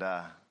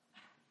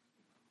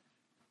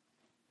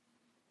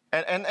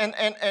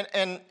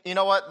 And you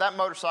know what? That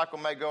motorcycle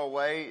may go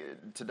away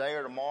today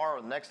or tomorrow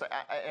or the next day.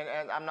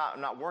 And I'm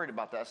not worried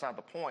about that. That's not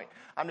the point.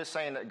 I'm just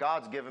saying that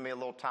God's given me a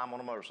little time on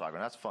a motorcycle.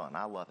 And that's fun.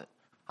 I love it.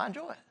 I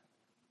enjoy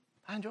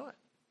it.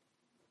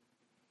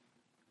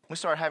 We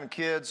started having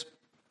kids.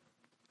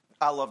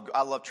 I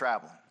love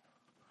traveling.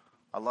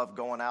 I love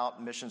going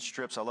out, mission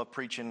trips. I love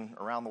preaching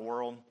around the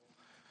world.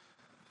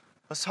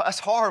 That's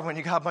hard when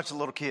you got a bunch of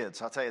little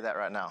kids. I'll tell you that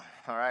right now.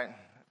 All right?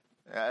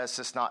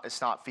 It's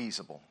not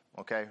feasible.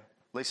 Okay? At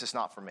least it's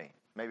not for me.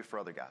 Maybe for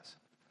other guys.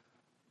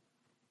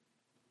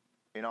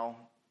 You know?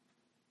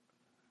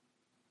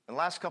 In the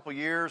last couple of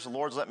years, the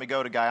Lord's let me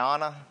go to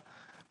Guyana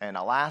and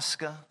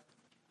Alaska.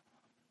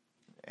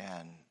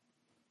 And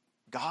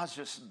God's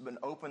just been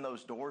opening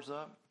those doors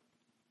up.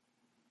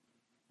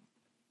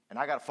 And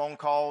I got a phone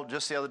call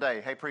just the other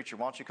day. Hey, preacher,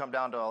 why don't you come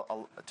down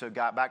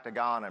back to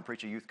Ghana and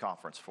preach a youth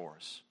conference for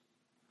us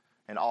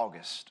in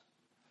August?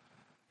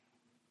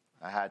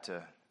 I had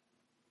to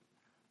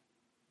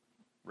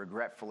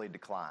regretfully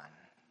decline.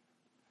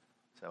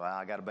 So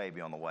I got a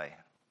baby on the way.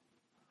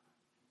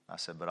 I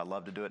said, but I'd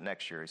love to do it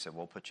next year. He said,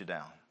 we'll put you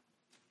down.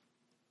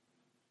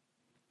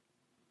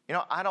 You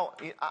know,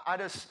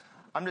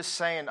 I'm just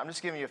saying, I'm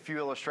just giving you a few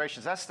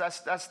illustrations.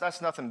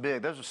 That's nothing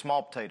big. Those are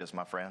small potatoes,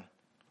 my friend.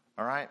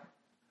 All right?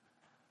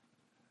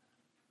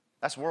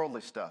 That's worldly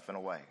stuff in a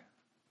way.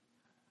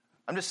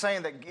 I'm just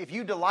saying that if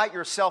you delight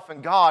yourself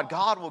in God,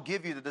 God will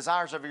give you the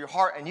desires of your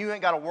heart, and you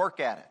ain't got to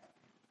work at it.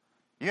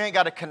 You ain't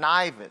got to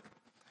connive it.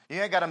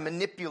 You ain't got to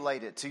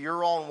manipulate it to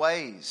your own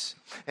ways.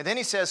 And then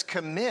he says,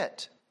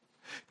 commit.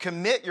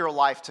 Commit your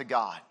life to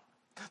God.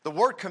 The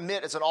word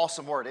commit is an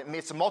awesome word.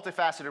 It's a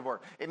multifaceted word.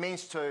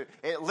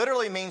 It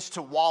literally means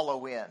to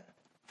wallow in,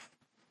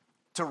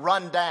 to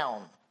run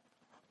down,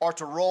 or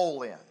to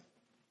roll in.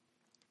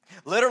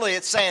 Literally,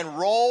 it's saying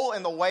roll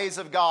in the ways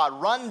of God.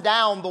 Run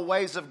down the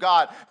ways of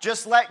God.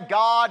 Just let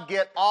God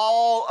get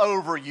all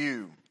over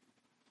you.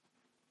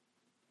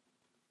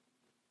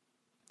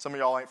 Some of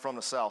y'all ain't from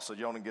the South, so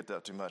you don't get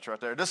that too much right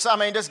there. Just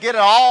get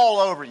it all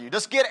over you.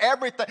 Just get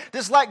everything.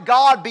 Just let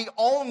God be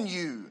on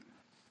you.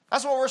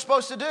 That's what we're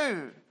supposed to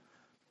do.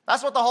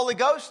 That's what the Holy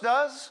Ghost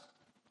does.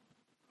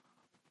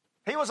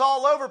 He was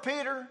all over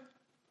Peter.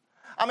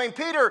 I mean,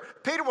 Peter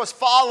was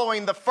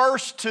following the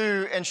first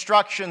two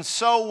instructions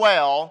so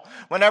well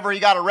whenever he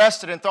got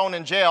arrested and thrown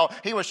in jail.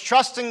 He was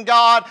trusting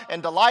God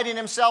and delighting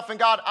himself in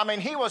God. I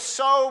mean, he was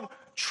so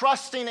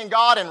trusting in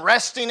God and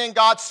resting in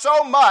God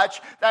so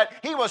much that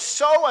he was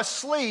so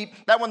asleep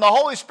that when the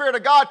Holy Spirit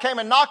of God came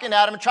and knocking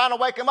at him and trying to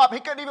wake him up, he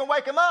couldn't even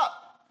wake him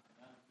up.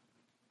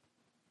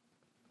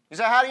 You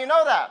say, how do you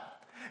know that?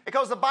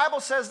 Because the Bible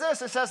says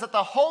this. It says that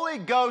the Holy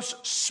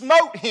Ghost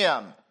smote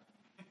him.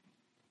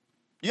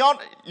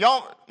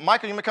 Y'all,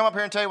 Michael, you may come up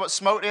here and tell you what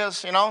smote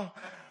is, you know?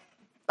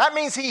 That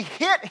means he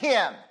hit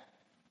him.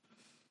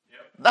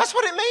 Yep. That's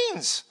what it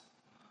means.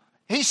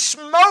 He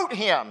smote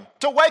him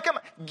to wake him.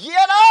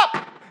 Get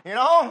up, you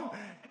know?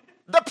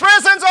 The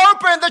prison's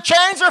open. The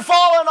chains are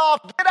falling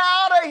off. Get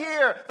out of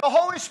here. The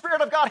Holy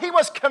Spirit of God, he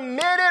was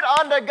committed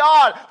unto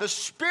God. The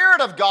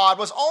Spirit of God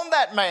was on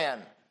that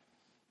man.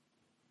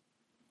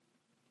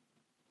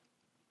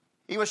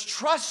 He was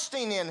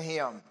trusting in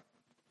him.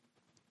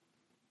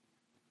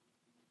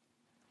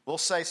 We'll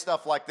say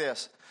stuff like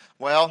this.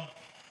 Well,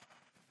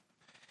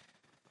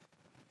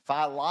 if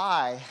I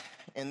lie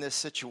in this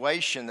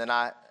situation, then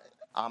I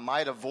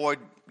might avoid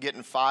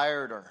getting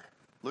fired or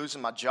losing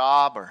my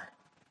job.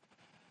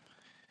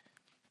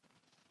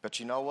 But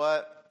you know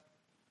what?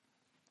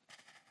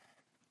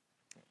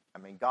 I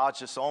mean, God's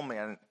just on me,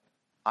 and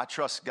I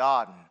trust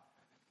God.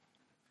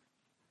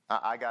 And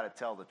I got to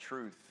tell the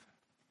truth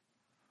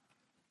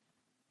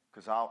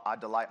because I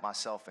delight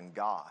myself in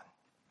God.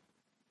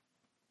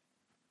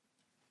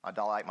 I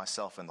delight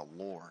myself in the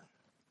Lord.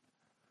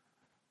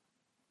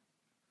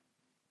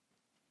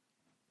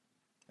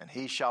 And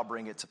he shall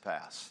bring it to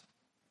pass.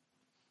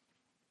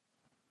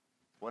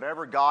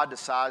 Whatever God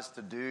decides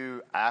to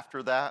do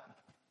after that,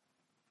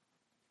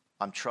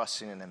 I'm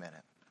trusting in him in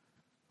it.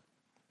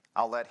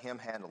 I'll let him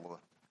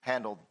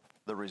handle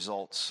the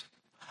results.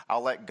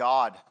 I'll let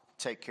God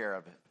take care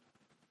of it.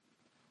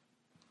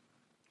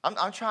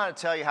 I'm trying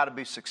to tell you how to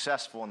be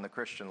successful in the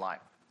Christian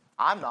life.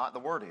 I'm not, the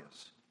Word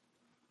is.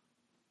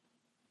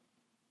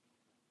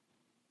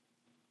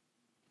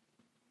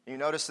 You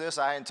notice this?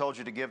 I hadn't told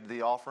you to give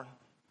the offering.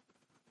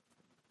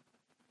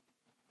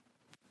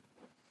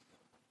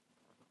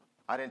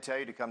 I didn't tell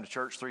you to come to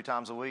church 3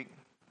 times a week.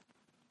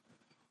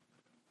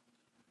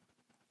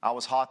 I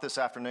was hot this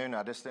afternoon.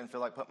 I just didn't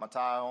feel like putting my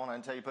tie on. I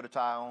didn't tell you to put a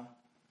tie on.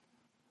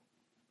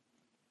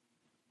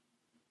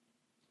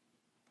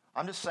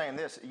 I'm just saying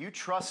this. You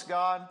trust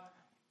God.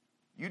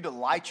 You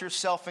delight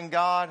yourself in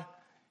God.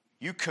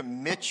 You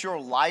commit your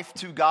life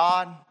to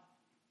God.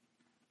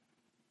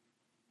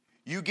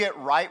 You get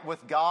right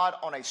with God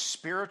on a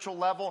spiritual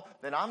level,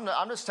 then I'm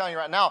just telling you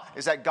right now,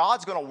 is that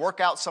God's going to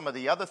work out some of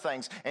the other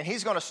things, and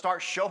He's going to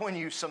start showing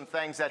you some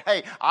things that,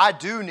 hey, I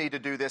do need to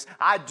do this.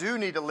 I do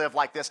need to live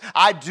like this.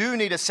 I do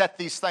need to set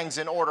these things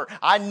in order.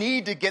 I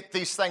need to get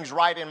these things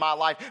right in my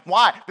life.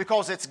 Why?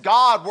 Because it's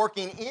God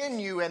working in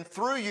you and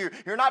through you.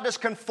 You're not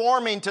just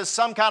conforming to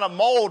some kind of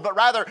mold, but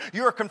rather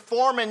you're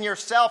conforming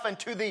yourself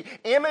into the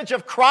image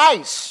of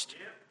Christ.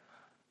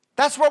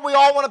 That's what we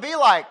all want to be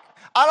like.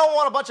 I don't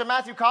want a bunch of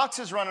Matthew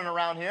Coxes running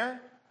around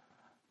here.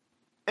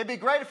 It'd be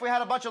great if we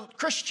had a bunch of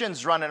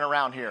Christians running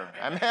around here.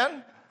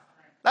 Amen?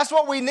 That's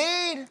what we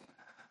need.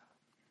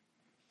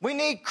 We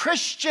need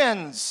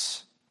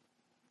Christians.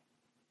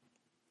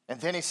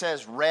 And then he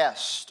says,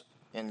 rest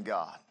in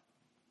God.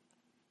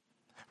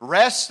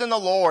 Rest in the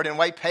Lord and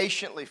wait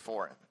patiently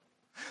for Him.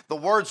 The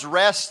words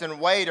rest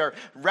and wait are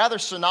rather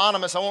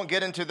synonymous. I won't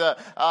get into to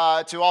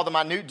all the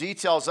minute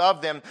details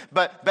of them.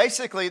 But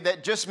basically,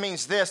 that just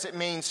means this. It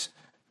means,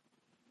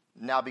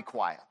 now be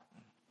quiet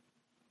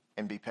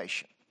and be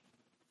patient.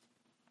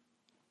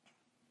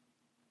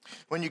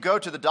 When you go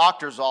to the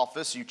doctor's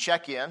office, you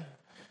check in,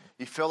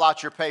 you fill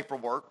out your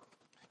paperwork,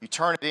 you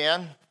turn it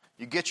in,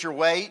 you get your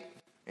weight,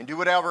 and do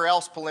whatever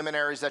else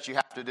preliminaries that you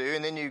have to do,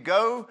 and then you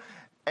go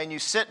and you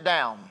sit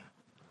down,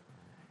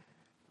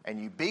 and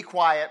you be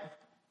quiet,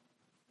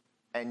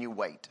 and you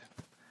wait.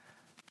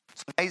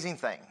 It's an amazing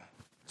thing.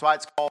 That's why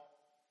it's called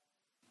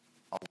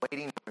a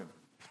waiting room.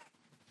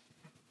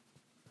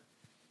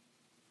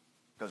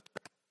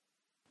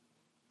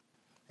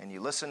 And you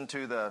listen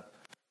to the...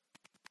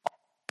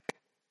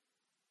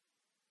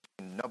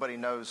 Nobody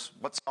knows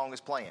what song is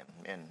playing.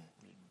 And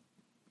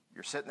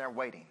you're sitting there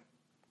waiting.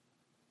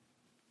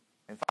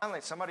 And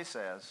finally somebody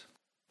says,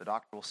 the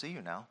doctor will see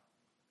you now.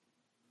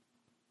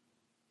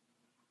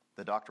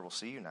 The doctor will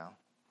see you now.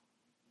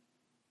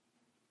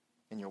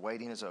 And your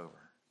waiting is over.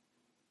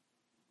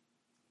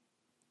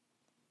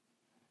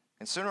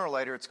 And sooner or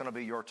later it's going to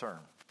be your turn.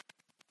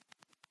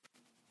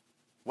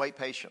 Wait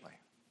patiently.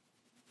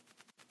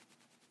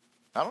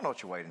 I don't know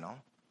what you're waiting on.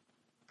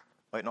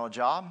 Waiting on a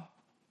job?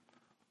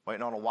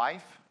 Waiting on a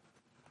wife?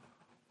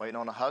 Waiting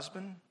on a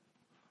husband?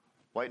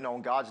 Waiting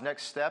on God's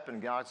next step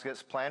and God's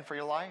next plan for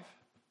your life?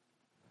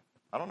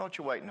 I don't know what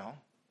you're waiting on.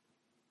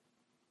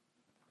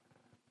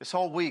 This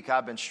whole week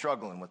I've been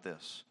struggling with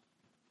this.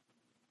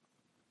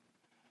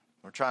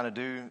 We're trying to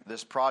do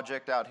this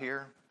project out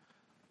here.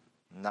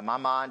 And my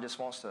mind just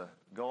wants to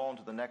go on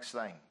to the next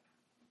thing.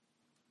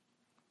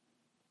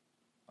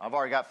 I've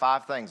already got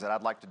 5 things that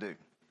I'd like to do.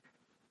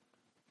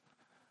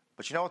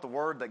 But you know what the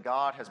word that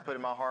God has put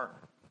in my heart?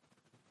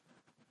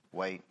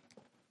 Wait.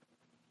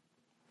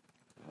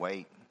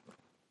 Wait.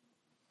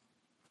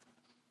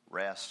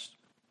 Rest.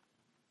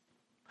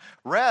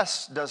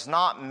 Rest does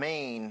not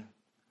mean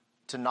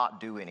to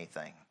not do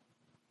anything.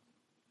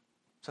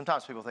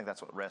 Sometimes people think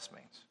that's what rest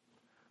means.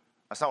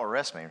 That's not what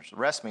rest means.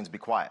 Rest means be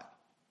quiet.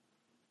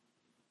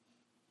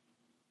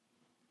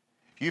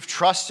 You've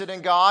trusted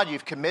in God.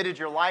 You've committed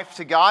your life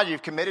to God.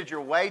 You've committed your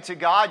way to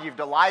God. You've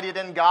delighted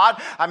in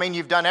God. I mean,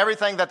 you've done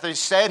everything that they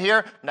said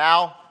here.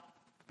 Now,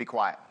 be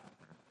quiet.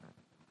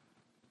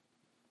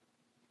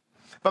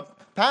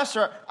 But,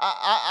 Pastor,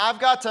 I've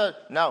got to...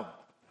 No,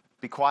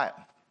 be quiet.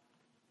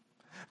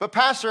 But,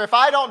 Pastor, if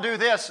I don't do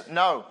this...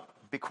 No,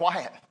 be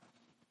quiet.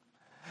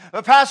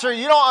 But, Pastor,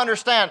 you don't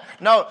understand.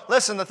 No,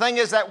 listen, the thing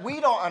is that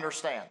we don't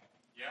understand.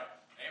 Yep.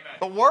 Amen.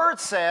 The Word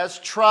says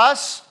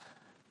trust,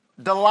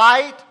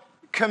 delight,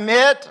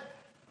 commit,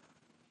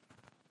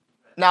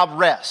 now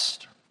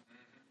rest.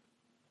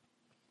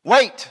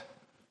 Wait.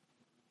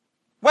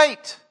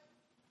 Wait.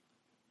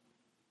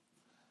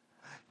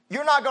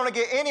 You're not going to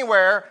get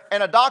anywhere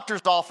in a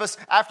doctor's office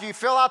after you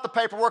fill out the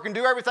paperwork and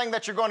do everything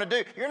that you're going to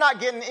do. You're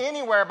not getting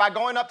anywhere by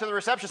going up to the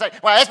reception and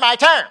saying, well, it's my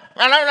turn.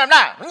 You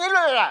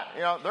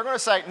know, they're going to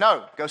say,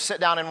 no, go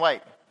sit down and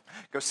wait.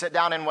 Go sit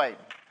down and wait.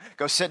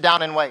 Go sit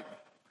down and wait.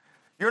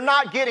 You're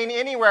not getting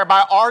anywhere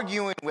by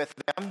arguing with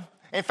them.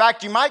 In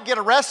fact, you might get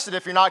arrested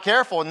if you're not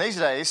careful in these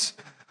days.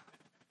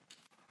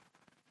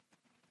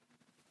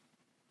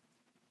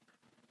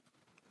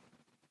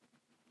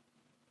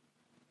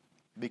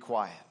 Be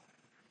quiet.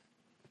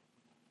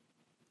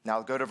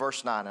 Now go to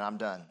verse 9 and I'm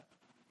done.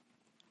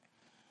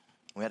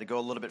 We had to go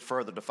a little bit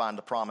further to find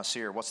the promise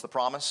here. What's the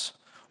promise?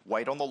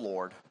 Wait on the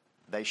Lord.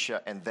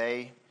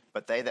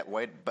 But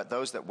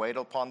those that wait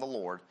upon the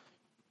Lord,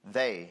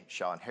 they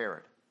shall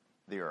inherit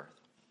the earth.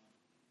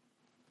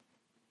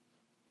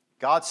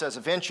 God says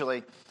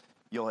eventually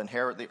you'll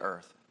inherit the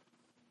earth.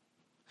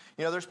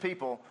 You know, there's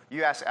people,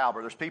 you ask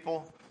Albert, there's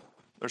people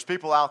There's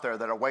people out there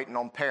that are waiting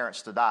on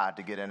parents to die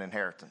to get an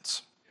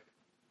inheritance.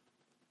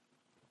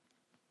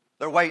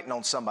 They're waiting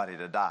on somebody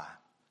to die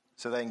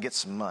so they can get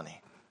some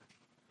money.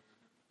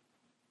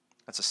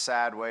 That's a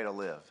sad way to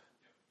live.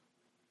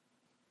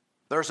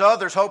 There's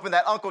others hoping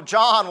that Uncle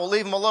John will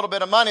leave them a little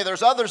bit of money.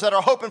 There's others that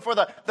are hoping for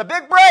the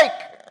big break,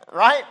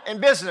 right, in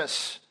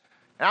business.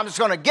 And I'm just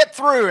going to get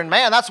through, and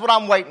man, that's what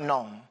I'm waiting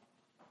on.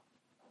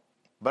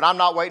 But I'm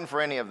not waiting for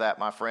any of that,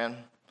 my friend.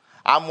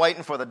 I'm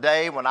waiting for the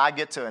day when I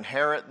get to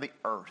inherit the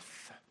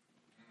earth.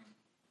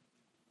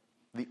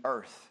 The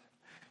earth.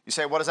 You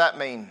say, what does that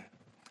mean?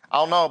 I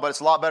don't know, but it's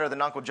a lot better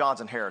than Uncle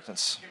John's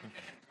inheritance.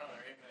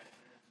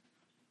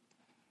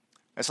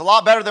 It's a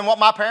lot better than what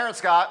my parents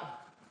got.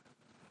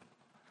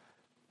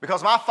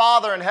 Because my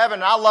Father in heaven,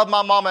 and I love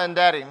my mama and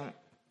daddy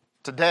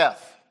to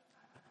death.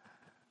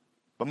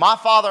 But my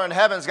Father in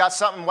heaven's got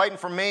something waiting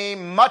for me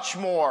much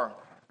more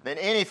than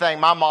anything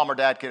my mom or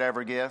dad could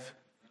ever give.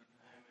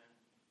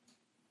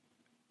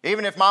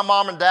 Even if my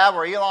mom and dad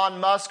were Elon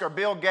Musk or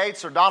Bill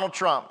Gates or Donald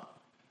Trump,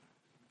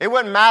 it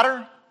wouldn't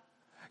matter.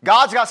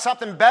 God's got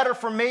something better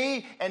for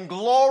me and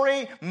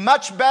glory,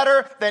 much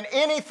better than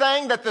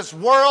anything that this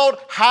world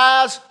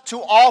has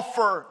to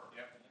offer.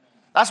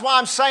 That's why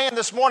I'm saying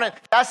this morning,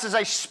 this is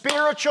a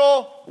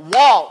spiritual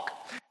walk.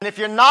 And if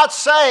you're not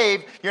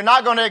saved, you're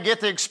not going to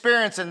get the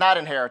experience in that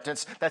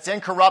inheritance that's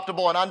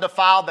incorruptible and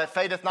undefiled, that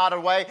fadeth not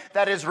away,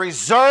 that is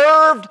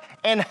reserved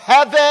in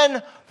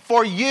heaven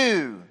for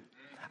you.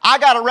 I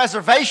got a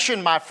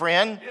reservation, my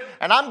friend,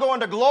 and I'm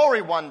going to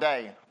glory one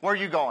day. Where are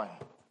you going?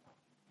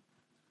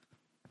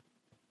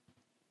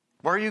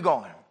 Where are you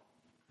going?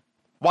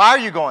 Why are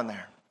you going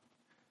there?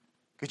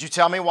 Could you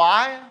tell me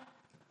why?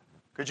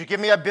 Could you give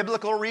me a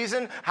biblical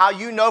reason how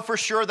you know for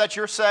sure that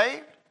you're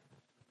saved?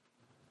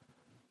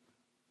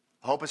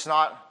 I hope it's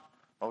not,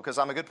 because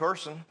I'm a good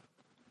person.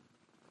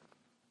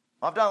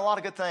 I've done a lot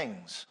of good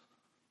things.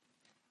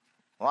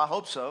 Well, I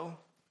hope so.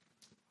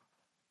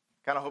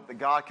 Kind of hope that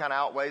God kind of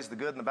outweighs the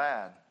good and the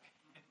bad.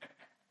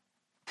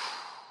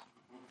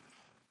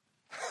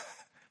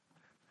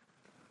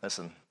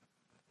 Listen,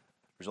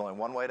 there's only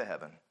one way to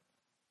heaven.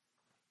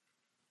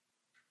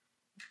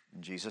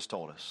 Jesus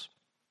told us.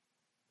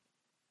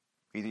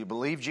 Either you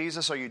believe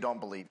Jesus or you don't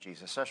believe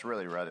Jesus. That's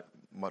really what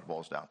it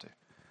boils down to.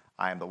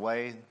 I am the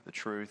way, the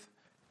truth,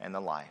 and the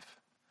life.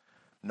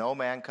 No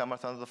man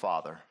cometh unto the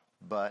Father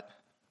but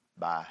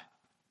by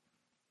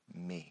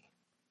me.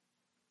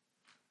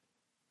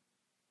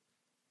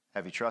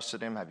 Have you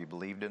trusted Him? Have you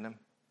believed in Him?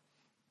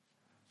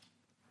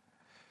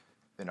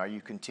 Then are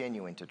you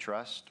continuing to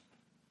trust?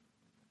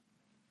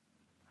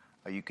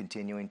 Are you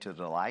continuing to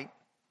delight?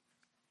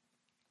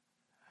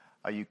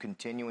 Are you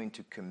continuing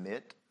to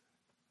commit?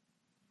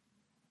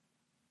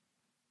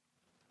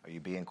 Are you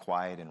being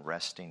quiet and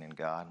resting in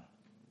God?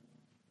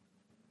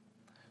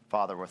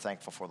 Father, we're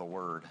thankful for the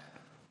Word.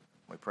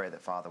 We pray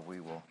that, Father, we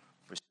will